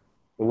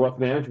 the wealth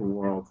management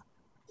world,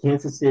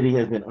 Kansas City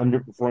has been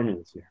underperforming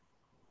this year.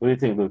 What do you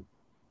think, Luke?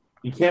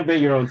 You can't bet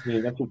your own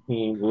team. That's your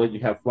team. We'll let you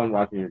have fun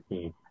watching your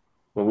team.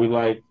 But we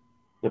like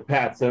the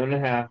Pats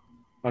 7.5,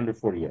 under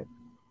 48.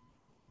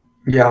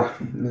 Yeah,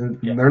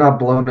 Yeah. they're not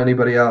blowing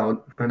anybody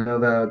out. I know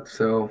that,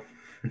 so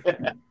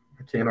I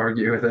can't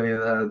argue with any of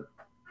that.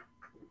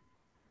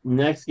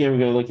 Next game we're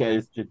gonna look at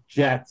is the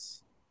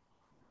Jets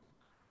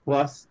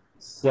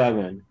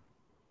 +7.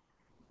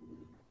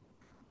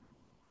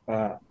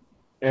 Uh,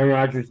 Aaron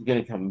Rodgers is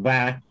gonna come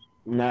back,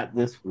 not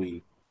this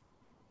week.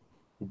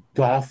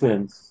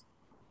 Dolphins.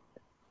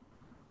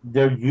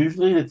 They're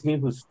usually the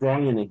team who's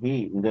strong in the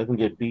heat and doesn't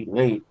get beat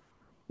late.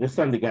 This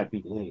time they got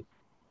beat late.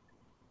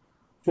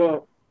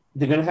 So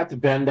they're gonna have to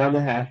bend down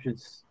the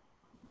hatches.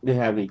 They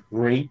have a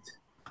great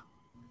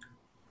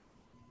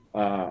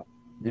uh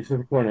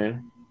defensive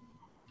coordinator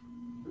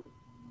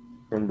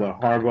from the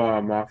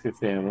Harbaugh Mafia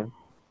family.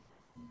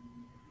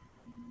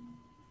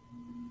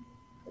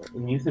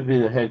 He used to be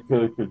the head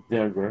coach of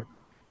Denver.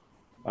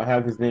 I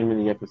have his name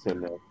in the episode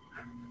notes.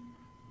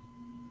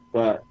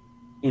 But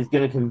he's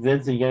going to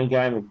convince a young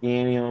guy,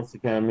 McDaniels, to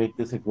kind of make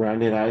this a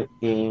grounded out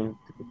game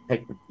to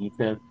protect the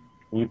defense.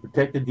 When you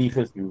protect the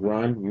defense, you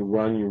run, you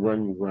run, you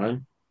run, you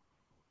run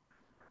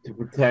to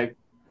protect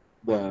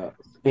the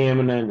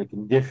stamina and the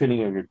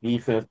conditioning of your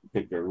defense,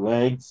 protect their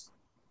legs.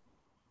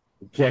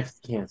 The Jets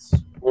can't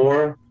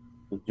score.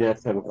 The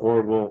Jets have a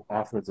horrible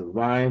offensive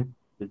line.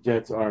 The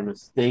Jets are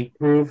mistake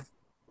proof,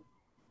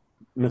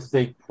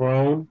 mistake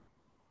prone.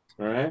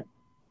 All right.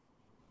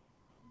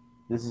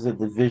 This is a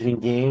division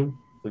game.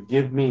 So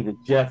give me the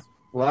Jets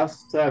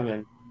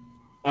 +7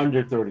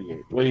 under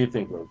 38. What do you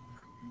think, Rose?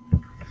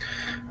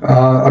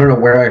 I don't know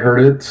where I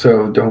heard it,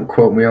 so don't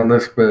quote me on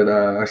this, but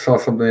I saw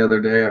something the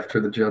other day after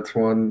the Jets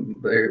won.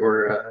 They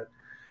were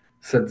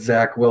said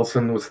Zach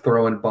Wilson was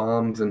throwing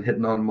bombs and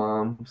hitting on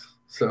moms.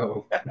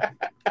 So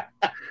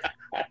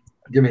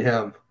give me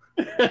him.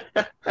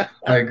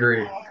 I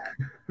agree.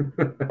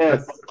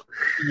 Yes.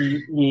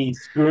 He's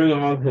screwing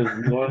all his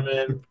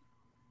Norman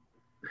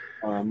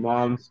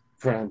mom's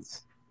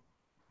friends.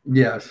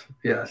 Yes,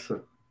 yes.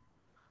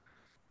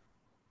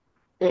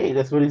 Hey,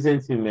 that's what he's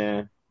into,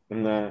 man.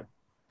 I'm not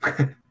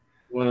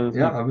one of those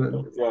Yeah, people I who mean,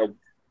 don't judge.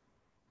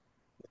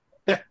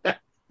 But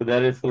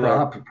that is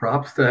hilarious.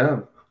 props to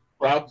him.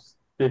 Props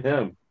to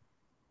him.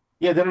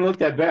 Yeah, it didn't look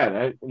that bad.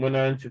 I went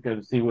on Instagram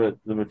to see what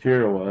the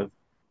material was.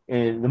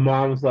 And the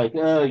mom was like,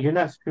 "Oh, you're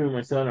not screwing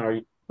my son, are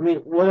you?" I mean,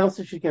 what else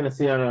is she gonna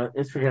see on an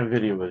Instagram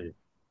video with you?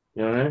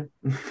 You know what I mean?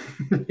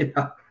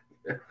 Yeah.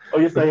 Oh,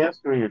 yes, I am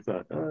screwing your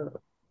son.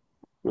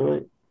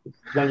 Really? It's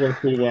not gonna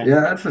say that. Yeah,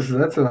 that's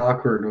an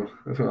awkward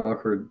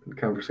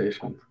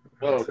conversation,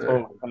 I'd Oh, say.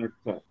 totally,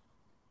 100%.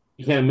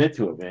 You can't admit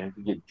to it, man.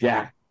 You get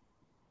jacked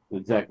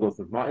with Zach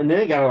Wilson's mom, and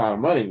they got a lot of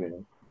money,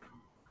 man.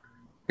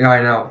 Yeah,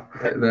 I know.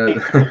 Take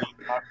That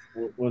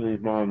one of these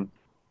moms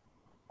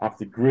off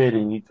the grid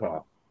in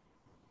Utah,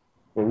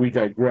 but we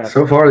digress.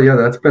 so far, yeah,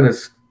 that's been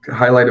his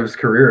highlight of his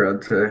career,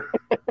 I'd say.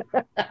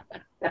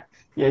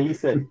 Yeah, you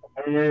said.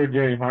 I remember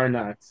during Hard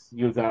Knocks,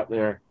 he was out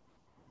there,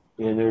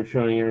 and they were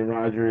showing Aaron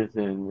Rodgers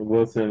and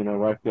Wilson, and my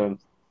wife goes,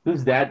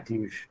 "Who's that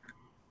douche?"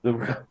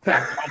 The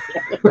fat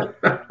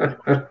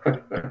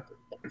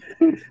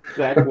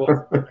Zach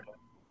Wilson.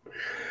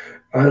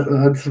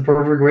 That's the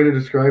perfect way to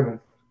describe him.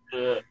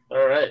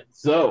 All right,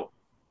 so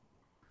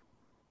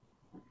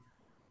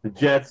the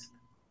Jets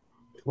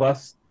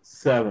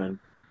 +7.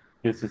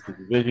 This is the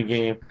division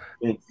game.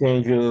 And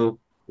Sandro,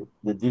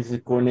 the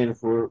defensive coordinator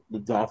for the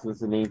Dolphins,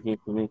 the name game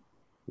for me,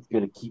 is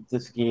going to keep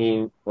this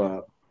game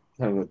kind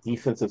of a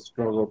defensive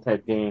struggle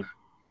type game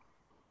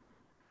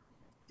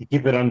to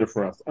keep it under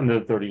for us,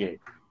 under 38.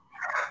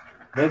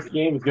 Next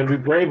game is going to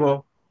be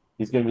Bravo.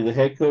 He's going to be the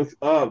head coach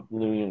of the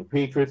New England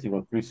Patriots. He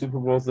won 3 Super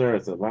Bowls there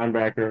as a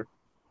linebacker.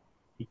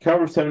 He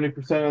covers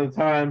 70% of the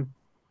time.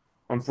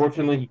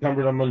 Unfortunately, he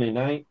covered on Monday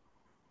night.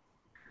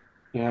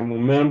 He had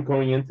momentum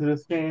going into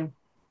this game,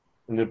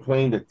 and they're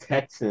playing the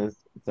Texans.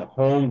 It's a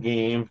home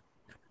game.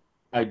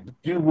 I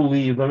do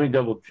believe, let me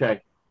double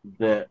check,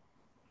 that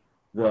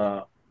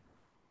the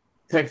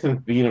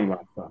Texans beat them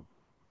last time.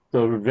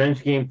 So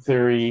revenge game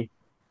theory,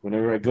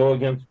 whenever I go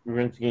against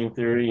revenge game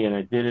theory, and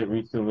I did it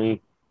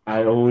recently,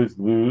 I always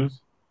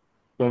lose.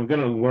 So I'm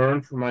going to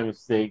learn from my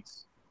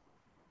mistakes.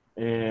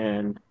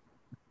 And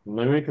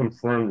let me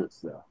confirm this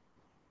though.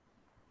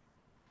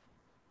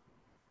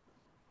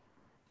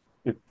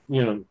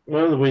 One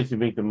of the ways you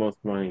make the most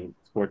money in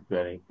sports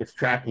betting is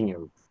tracking it.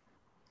 You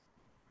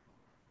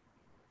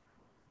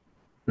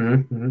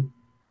Mm-hmm.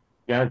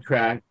 got to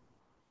track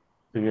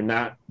so you're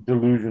not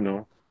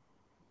delusional.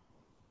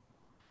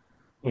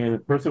 And the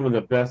person with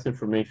the best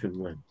information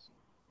wins.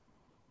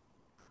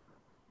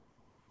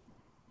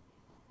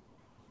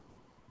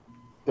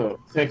 So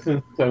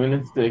Texans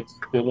 7-6,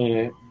 still in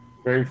it,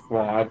 very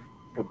flawed.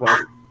 But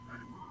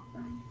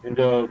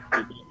CJ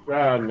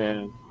Stroud,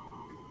 man,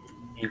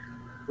 he's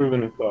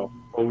proven himself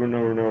over and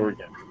over and over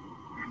again.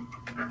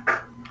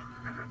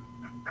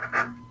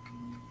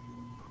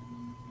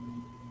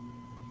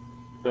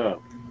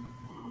 So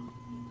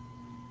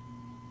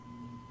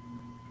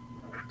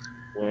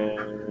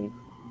when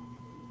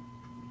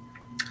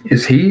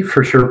Is he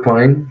for sure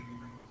playing?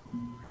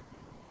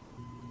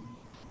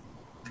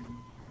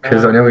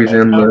 Because uh, I know I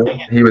don't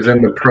think he was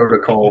in the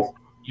protocol.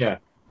 yeah,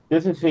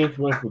 doesn't change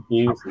much with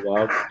Davis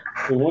Love.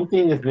 The one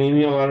thing that's made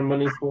me a lot of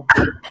money in sports,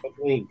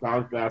 especially in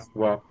college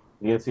basketball,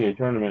 the NCAA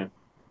tournament,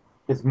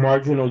 is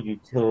marginal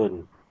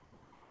utility.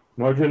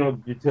 Marginal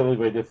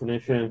utility, by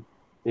definition,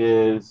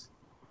 is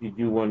if you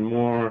do one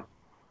more,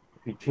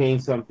 if you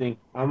change something,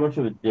 how much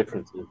of a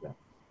difference is that?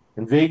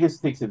 And Vegas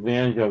takes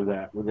advantage of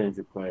that with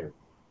injured players,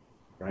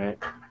 right?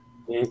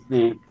 They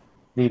they,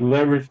 they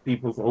leverage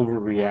people's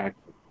overreaction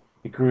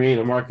to create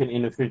a market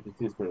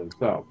inefficiencies for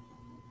themselves.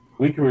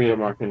 We create a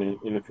market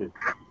inefficiency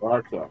for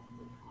ourselves.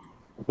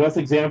 The best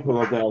example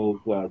of that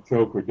is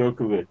Joker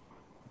Djokovic,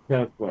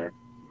 tennis player.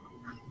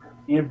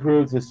 He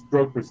improves his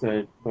stroke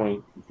percentage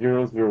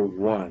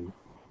 .001.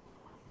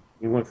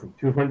 He went from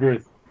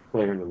 200th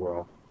player in the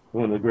world to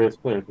one of the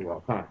greatest players of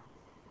all time.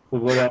 So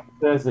what that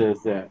says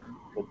is that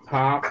the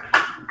top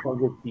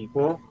 100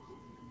 people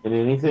in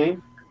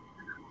anything,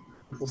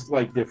 it's a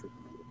slight difference.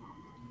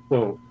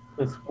 So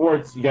in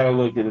sports, you got to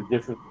look at the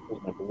difference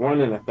between like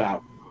 1 and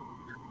 1,000.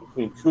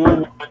 Between 2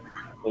 and 1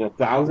 and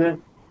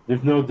 1,000,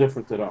 there's no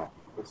difference at all.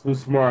 It's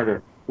who's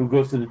smarter, who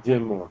goes to the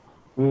gym more,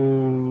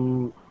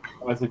 who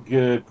has a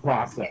good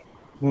process.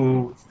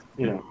 who,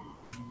 you know,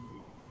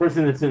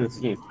 person that's in the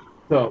scheme.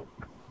 So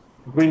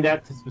to bring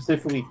that to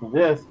specifically to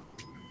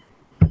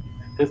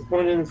this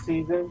point in the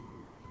season,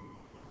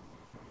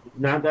 it's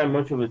not that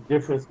much of a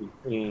difference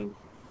between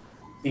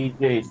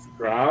CJ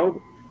Stroud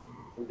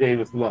and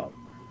Davis Love.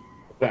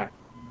 In fact,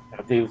 now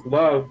Davis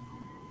Love,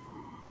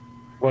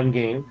 one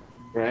game,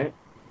 right?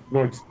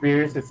 More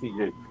experienced than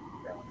CJ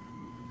Stroud.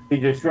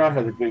 CJ Stroud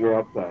has a bigger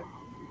upside.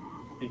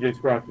 CJ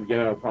Stroud can get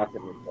out of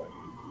pocket and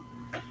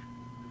play.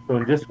 So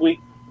in this week,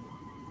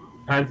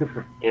 time to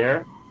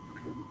prepare.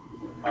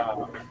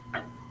 Uh,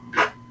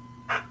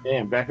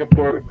 backup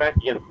quarterback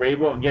against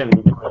Brable. Again,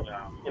 we got an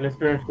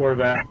inexperienced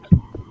quarterback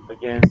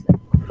against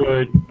a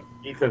good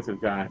defensive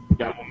guy. We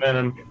got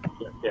momentum.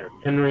 We got Derrick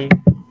Henry.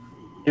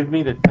 Give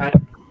me the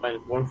time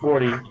minus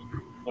 140.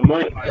 The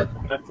money line.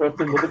 I'm not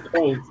trusting with the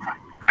points.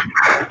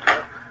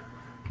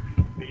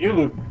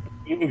 You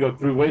you can go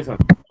three ways on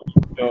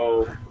it.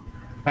 Go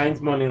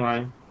Titans money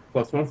line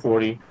plus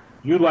 140.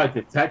 You like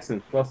the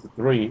Texans plus the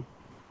 3,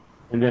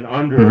 and then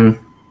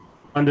Mm-hmm.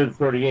 under the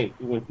 38.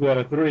 You win 2 out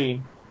of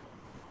 3,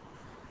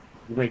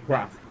 you make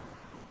profit.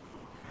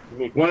 You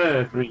make 1 out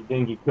of 3,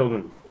 then get killed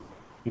in.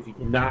 If you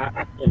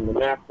cannot, in the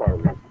math part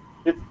of it,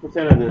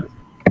 50% of this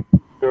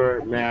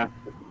pure math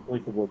is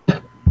applicable to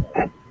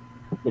it.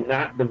 You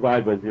cannot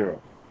divide by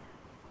 0.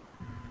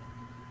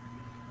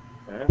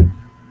 Okay?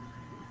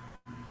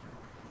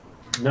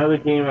 Another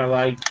game I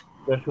like,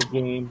 special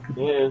game,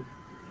 is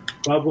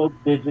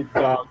double-digit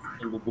dogs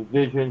in the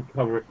division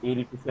cover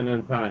 80%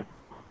 of the time.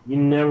 You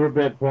never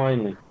bet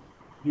blindly.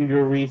 Do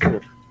your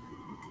research.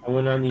 I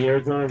went on the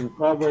Arizona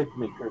Republic to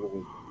make sure there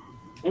was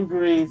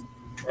injuries.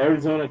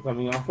 Arizona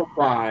coming off a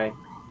bye.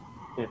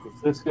 San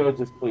Francisco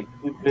just played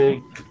 2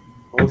 big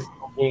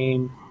emotional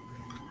games.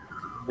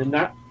 They're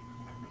not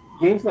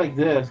games like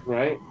this,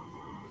 right?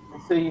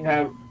 Let's say you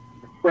have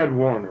Fred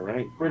Warner,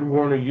 right? Fred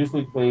Warner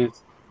usually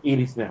plays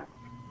 80 snaps.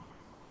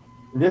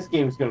 In this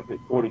game, he's going to play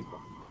 40 snaps,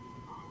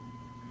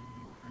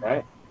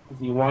 right?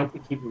 Because you want to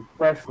keep him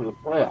fresh for the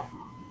playoffs.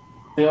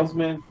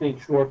 Salesmen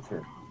think short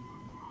term.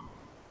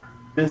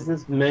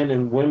 Businessmen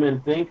and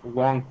women think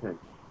long term.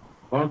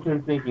 Long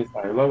term thinking is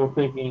higher level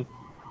thinking.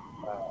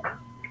 Uh,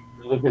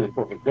 you look at the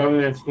corporate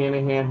governance.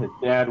 Shanahan, his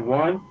dad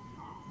won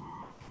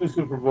 2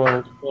 Super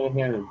Bowls.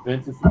 Shanahan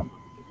invented the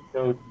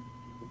coach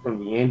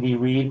from the Andy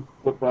Reid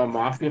football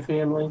mafia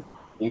family.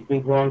 They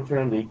think long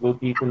term. They go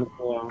deep in the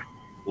playoffs.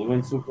 They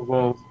win Super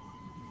Bowls.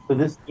 So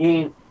this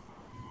game,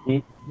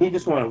 they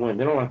just want to win.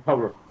 They don't want to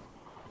cover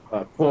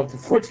 12 to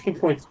 14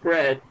 point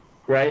spread,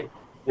 right?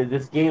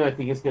 This game, I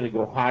think, is going to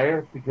go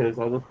higher because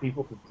all those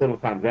people from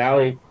Silicon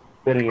Valley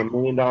betting $1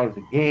 million a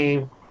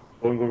game,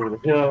 going over the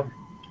hill,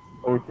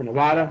 over to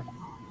Nevada,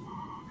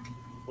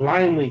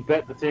 blindly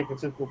bet the San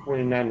Francisco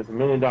 49ers $1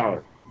 million.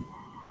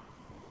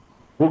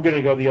 We're going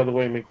to go the other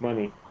way and make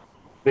money.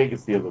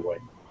 Vegas the other way.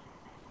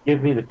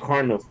 Give me the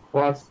Cardinals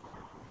plus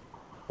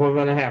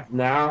 12.5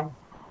 now.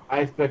 I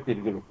expected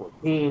to go to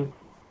 14.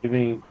 Give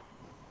me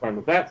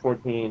Cardinals at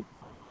 14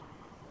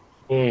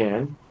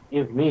 and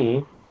give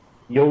me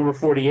the over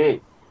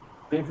 48.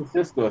 San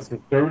Francisco, as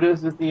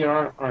conservatives as they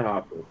are on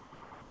offense,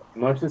 as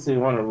much as they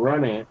want to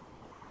run it,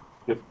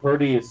 because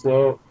Purdy is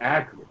so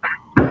accurate.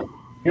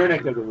 Your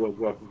neck of the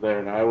woods up there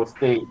in Iowa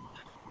State,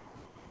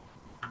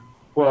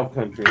 12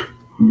 country,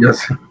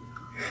 Yes.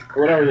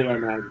 whatever they are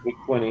now, the Big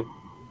 20.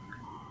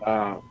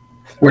 Uh,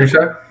 What do you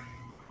say?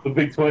 the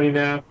Big 20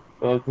 now,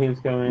 all the teams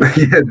come in.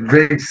 Yeah,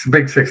 big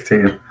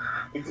 16.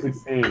 Big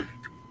 16.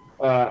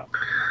 Uh,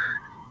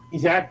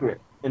 he's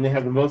accurate, and they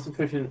have the most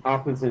efficient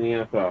offense in the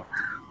NFL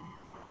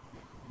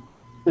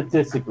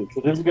statistically.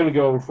 So this is going to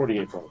go over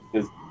 48 points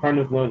because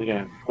Cardinals know they're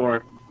going to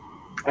score.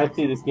 I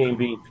see this game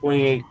being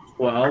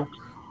 28-12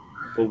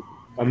 with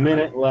a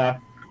minute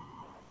left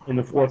in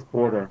the fourth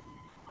quarter.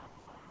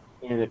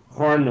 And the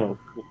Cardinals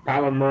with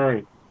Kyler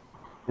Murray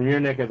from your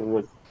neck of the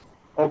woods,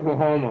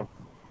 Oklahoma,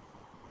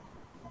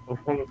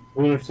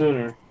 Sooner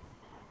Sooner.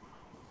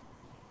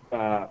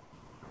 Uh,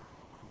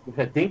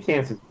 I think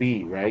Kansas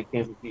beat, right?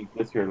 Kansas beat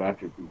this year,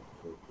 last year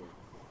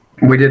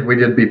beat. We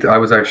did beat. I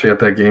was actually at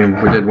that game.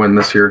 We did win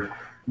this year.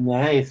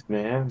 Nice,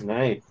 man.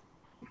 Nice.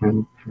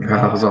 Mhm. Yeah,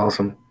 that was Uh,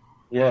 awesome.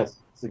 yes.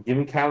 So give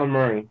me Kyler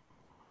Murray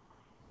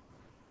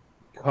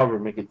cover,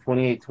 make it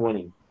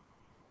 28-20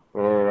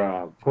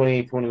 or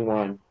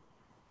 28-21.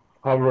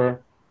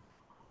 Cover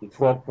the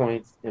 12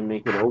 points and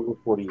make it over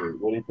 48.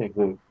 What do you think,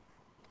 Lou?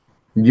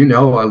 You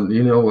know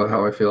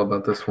how I feel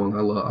about this one.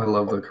 I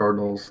love the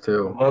Cardinals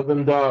too, Love them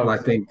and I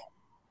dogs. think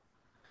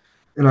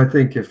and I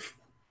think if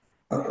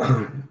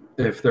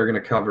they're going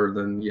to cover,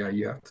 then yeah,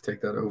 you have to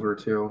take that over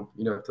too.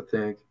 You don't have to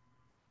think.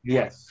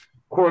 Yes.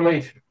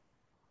 Correlation.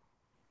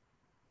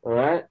 All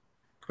right.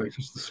 It's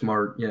just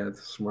yeah, it's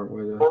a smart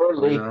way to play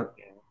Correlation. that.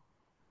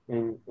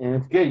 And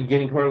it's good. You're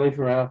getting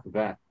correlation right off the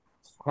bat.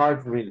 It's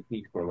hard for me to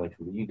teach correlation,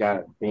 but you got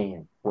it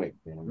bam quick,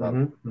 man. Love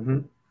it. Mm-hmm.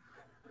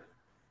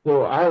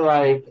 So I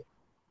like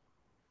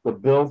the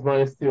Bills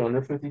 -2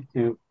 under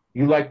 52.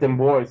 You like them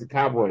boys, the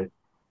Cowboys.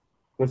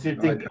 What's your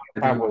thinking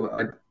I on the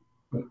do.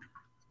 Cowboys?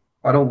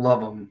 I don't love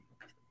them.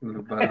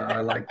 but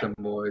I like them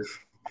boys.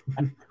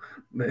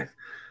 they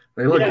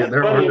they look Yes, good.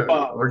 They're money hard to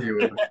involved. argue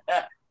with.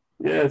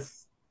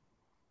 Yes,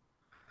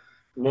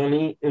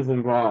 money is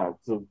involved.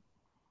 So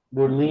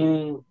we're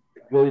leaning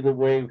to go either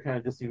way. We kind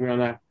of disagree on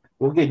that.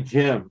 We'll get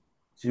Jim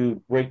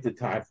to break the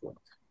tie for us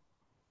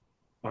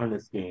on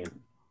this game.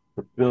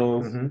 The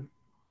Bills Hmm.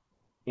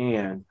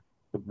 and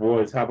the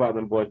boys. How about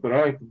them boys? But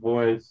I like the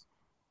boys.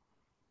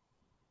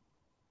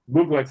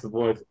 Luke likes the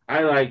boys.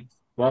 I like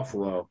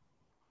Buffalo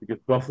because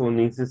Buffalo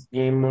needs this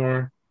game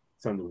more.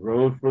 It's on the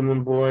road for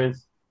them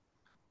boys.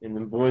 And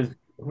them boys,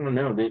 I don't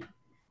know.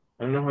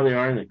 I don't know how they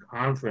are in the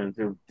conference.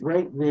 They're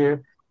right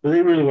there, but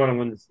they really want to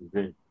win this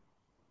division,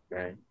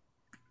 right?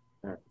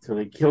 So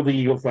they killed the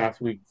Eagles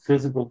last week.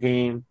 Physical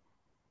game.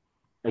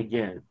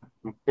 Again,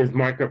 is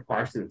Micah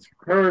Parsons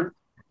hurt?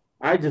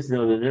 I just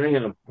know that they're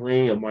going to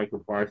play a Micah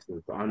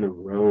Parsons on the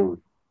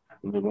road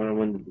when they want to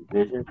win the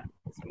division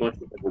as much as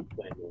they would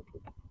play.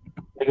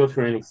 That goes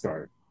for any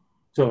starter.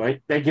 So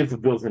that gives the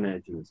Bills an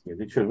edge in this game.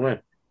 They should win.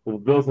 But the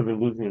Bills have been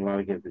losing a lot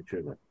of games they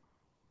should win.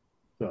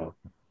 So,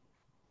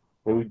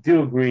 but we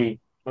do agree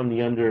on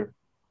the under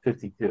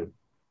 52.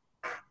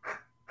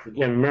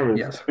 Again, remember,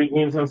 there's Yes, 3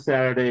 games on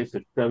Saturdays,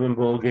 there's 7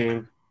 bowl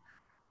games.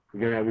 You're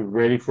going to have to be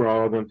ready for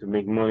all of them to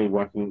make money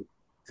watching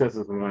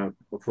excessive amount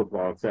of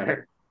football on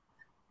Saturday.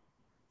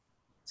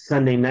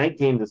 Sunday night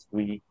game this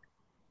week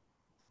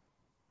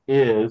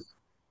is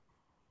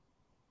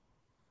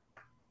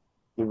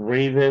the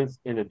Ravens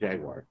and the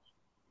Jaguars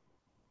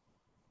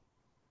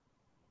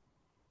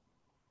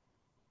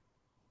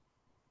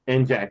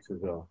in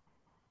Jacksonville.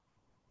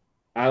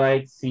 I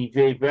like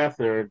CJ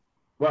Beathard,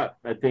 but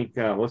I think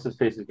what's his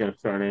face is going to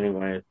start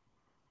anyway.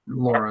 The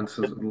cover Lawrence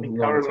will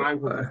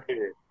lines was play. his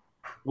favorite,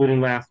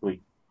 including last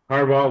week.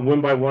 Harbaugh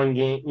win by 1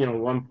 game,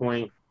 1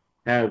 point.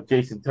 Have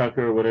Jason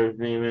Tucker or whatever his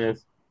name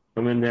is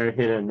come in there,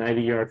 hit a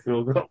 90-yard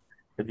field goal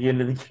at the end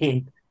of the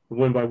game to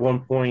win by 1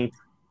 point.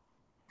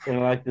 And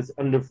I like this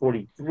under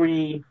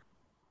 43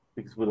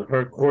 because with a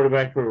hurt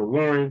quarterback for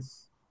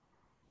Lawrence,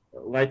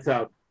 lights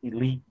out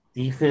elite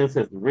defense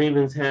as the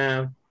Ravens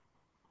have.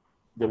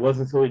 That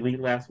wasn't so elite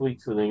last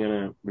week, so they're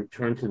gonna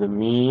return to the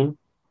mean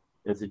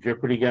as a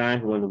Jeopardy guy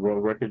who won the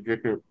world record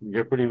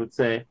Jeopardy would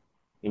say,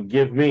 and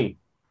give me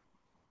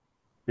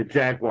the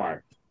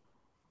Jaguars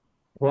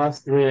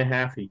plus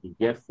 3.5. You can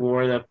get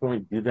 4 at that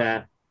point. Do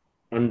that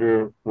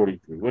under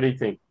 43. What do you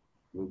think?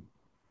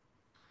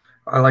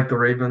 I like the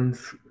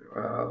Ravens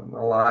a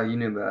lot. You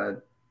knew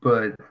that,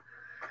 but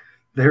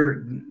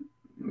they're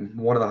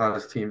one of the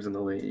hottest teams in the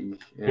league,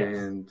 Yes.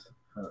 and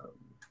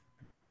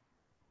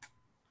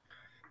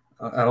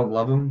I don't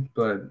love them,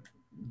 but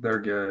they're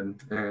good.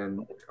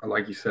 And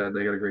like you said,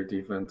 they got a great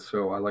defense.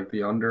 So I like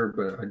the under,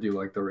 but I do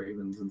like the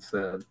Ravens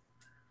instead.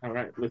 All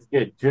right, let's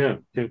get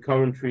Jim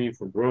Coventry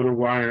from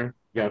RotoWire.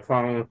 You got to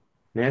follow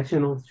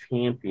national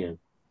champion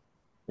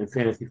in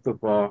fantasy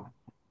football,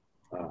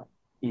 uh,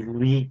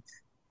 elite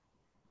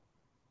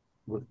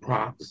with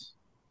props.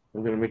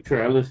 I'm going to make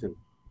sure I listen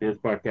to this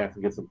podcast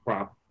and get some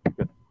props.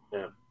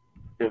 Yeah,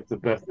 it's the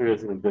best there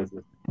is in the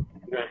business. I'm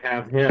going to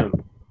have him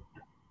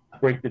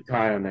break the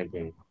tie on that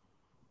game.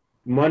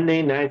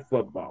 Monday Night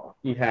Football.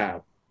 You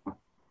have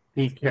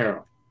Pete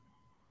Carroll,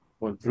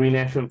 won 3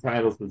 national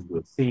titles with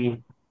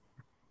USC.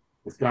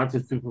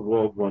 Wisconsin Super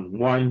Bowl won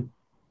one.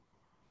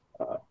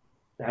 Uh,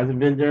 hasn't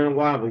been there in a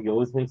while, but he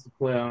always makes the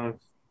playoffs.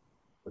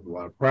 There's a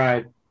lot of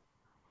pride.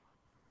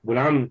 When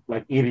I'm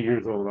like 80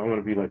 years old, I want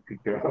to be like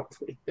Pete Carroll.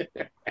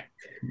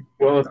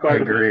 Well, it's I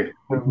part of me agree.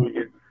 when we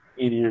get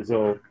 80 years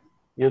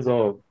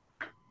old.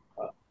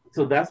 Uh,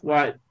 so that's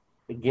why,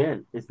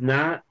 again, it's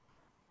not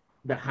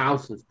the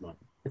house's money.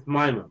 It's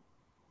my money.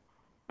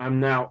 I'm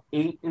now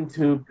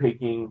 8-2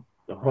 picking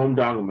the home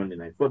dog on Monday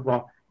Night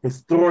Football.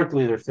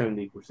 Historically, they're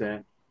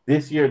 70%.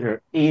 This year,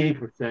 they're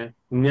 80%.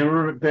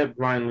 Never bet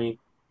blindly.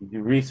 You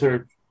do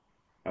research.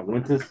 I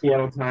went to the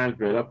Seattle Times,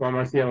 read up on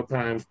my Seattle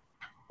Times.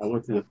 I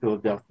went to the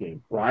Philadelphia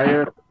game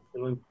prior.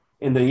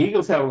 And the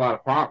Eagles have a lot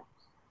of problems.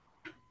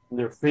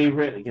 Their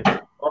favorite against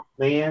the Bucs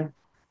fan.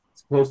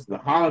 It's close to the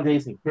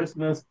holidays and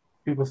Christmas.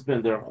 People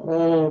spend their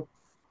whole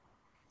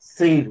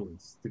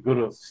savings to go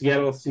to a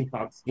Seattle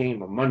Seahawks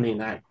game on Monday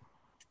night.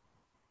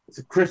 It's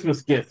a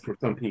Christmas gift for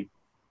some people,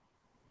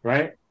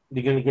 right?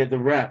 You're going to get the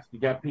refs. You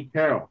got Pete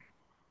Carroll.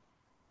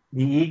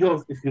 The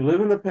Eagles, if you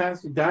live in the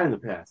past, you die in the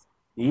past.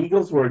 The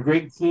Eagles were a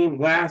great team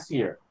last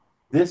year.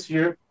 This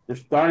year, they're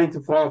starting to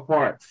fall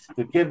apart.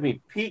 So give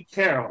me Pete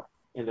Carroll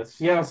and the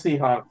Seattle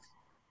Seahawks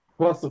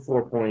plus the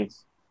 4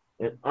 points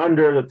and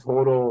under the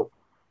total.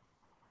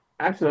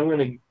 Actually, I'm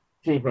going to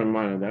change my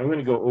mind on that. I'm going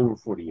to go over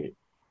 48.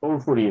 Over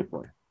 48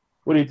 points.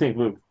 What do you think,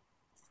 Luke?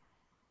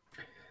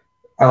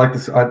 I like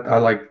this. I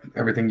like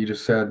everything you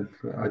just said.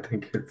 I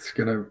think it's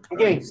gonna. I'm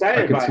getting I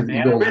excited could about see it, the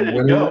man. I'm Eagles ready to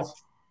winning go.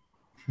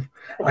 this.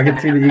 I could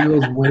see the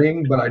Eagles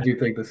winning, but I do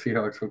think the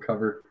Seahawks will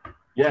cover. Keep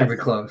Yes. it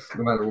close,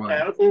 no matter Yeah, I what.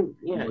 don't think,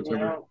 yeah,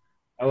 Whichever.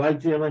 I like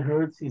Jalen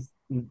Hurts. He's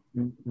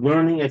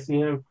learning. I see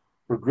him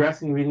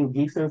progressing, reading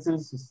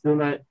defenses. He's still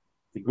not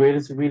the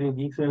greatest at reading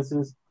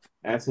defenses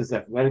as his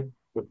athletic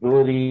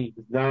ability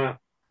is not.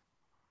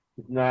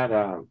 He's not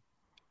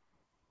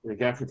the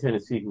guy for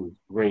Tennessee who was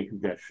great, who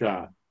got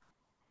shot.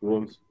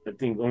 I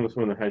think almost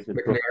won the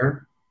Heisman Trophy.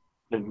 McNair.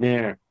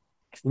 McNair.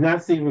 He's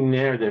not Steve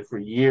McNair that for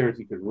years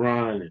he could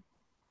run.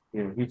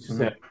 And, he just had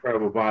Mhm. an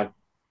incredible body.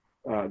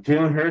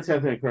 Jalen Hurts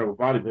has an incredible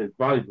body, but his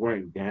body's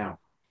wearing down.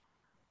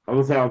 All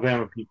those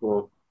Alabama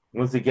people,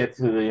 once they get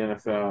to the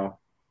NFL,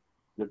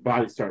 their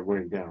bodies start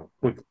wearing down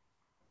quickly.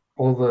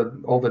 All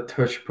the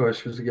tush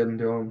push was getting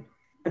to him.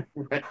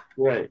 Right,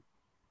 right.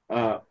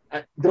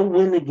 They'll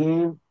win the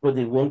game, but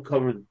they won't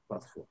cover the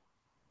plus four.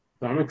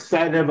 So I'm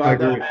excited I about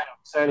that. agree. I'm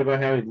excited about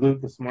having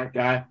Luke, a smart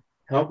guy,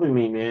 helping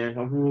me, man,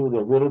 helping me with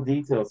the little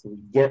details so we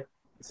get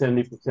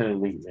 70%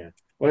 elite, man.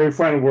 What are your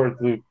final words,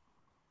 Luke?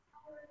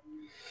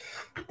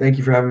 Thank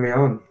you for having me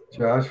on,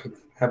 Josh.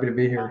 Happy to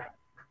be here.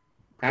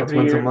 Let's Happy to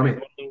win hear some it,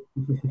 money.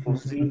 man. We'll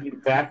see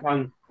you back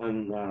on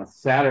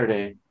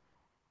Saturday.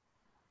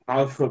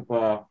 College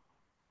football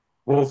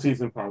bowl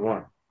season part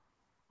one.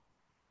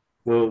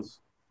 Those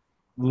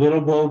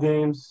little bowl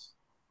games,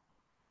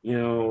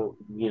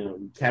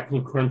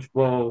 Captain Crunch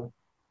Bowl,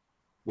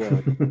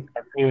 the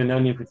cream and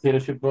onion potato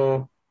chip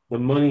bowl. The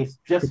money's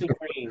just as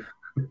green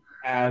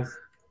as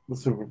the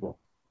Super Bowl.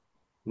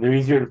 They're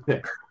easier to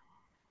pick,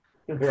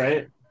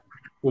 right?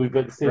 So we've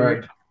got the same rate.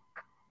 Right.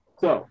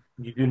 So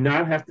you do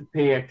not have to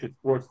pay extra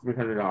sports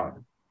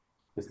 $300.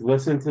 Just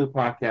listen to the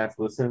podcast.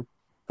 Listen,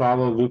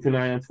 follow Luke and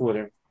I on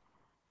Twitter.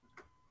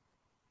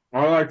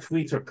 All our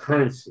tweets are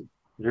currency.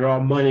 They're all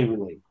money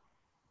related.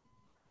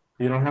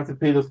 You don't have to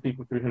pay those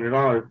people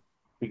 $300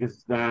 because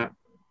it's not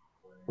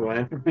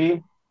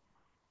philanthropy.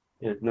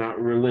 It's not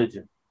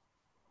religion.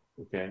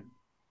 Okay,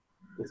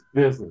 it's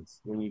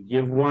business. When you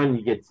give one,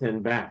 you get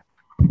 10 back.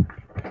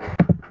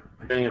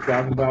 Spending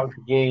 $1,000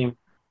 a game,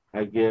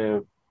 I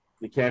give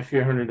the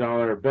cashier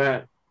 $100 a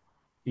bet.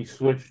 He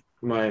switched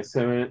my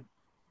 7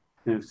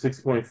 to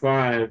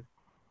 6.5,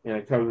 and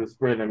I covered the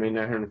spread. I made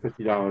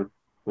 $950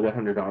 with a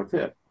 $100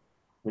 tip.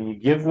 When you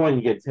give one,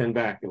 you get 10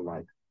 back in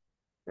life,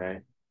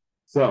 right?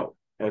 So,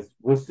 as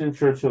Winston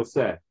Churchill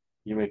said,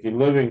 you make a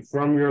living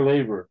from your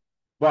labor,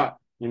 but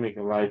you make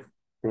a life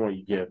from what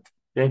you give.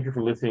 Thank you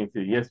for listening to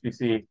the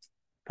SBC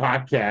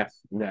Podcast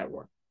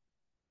Network.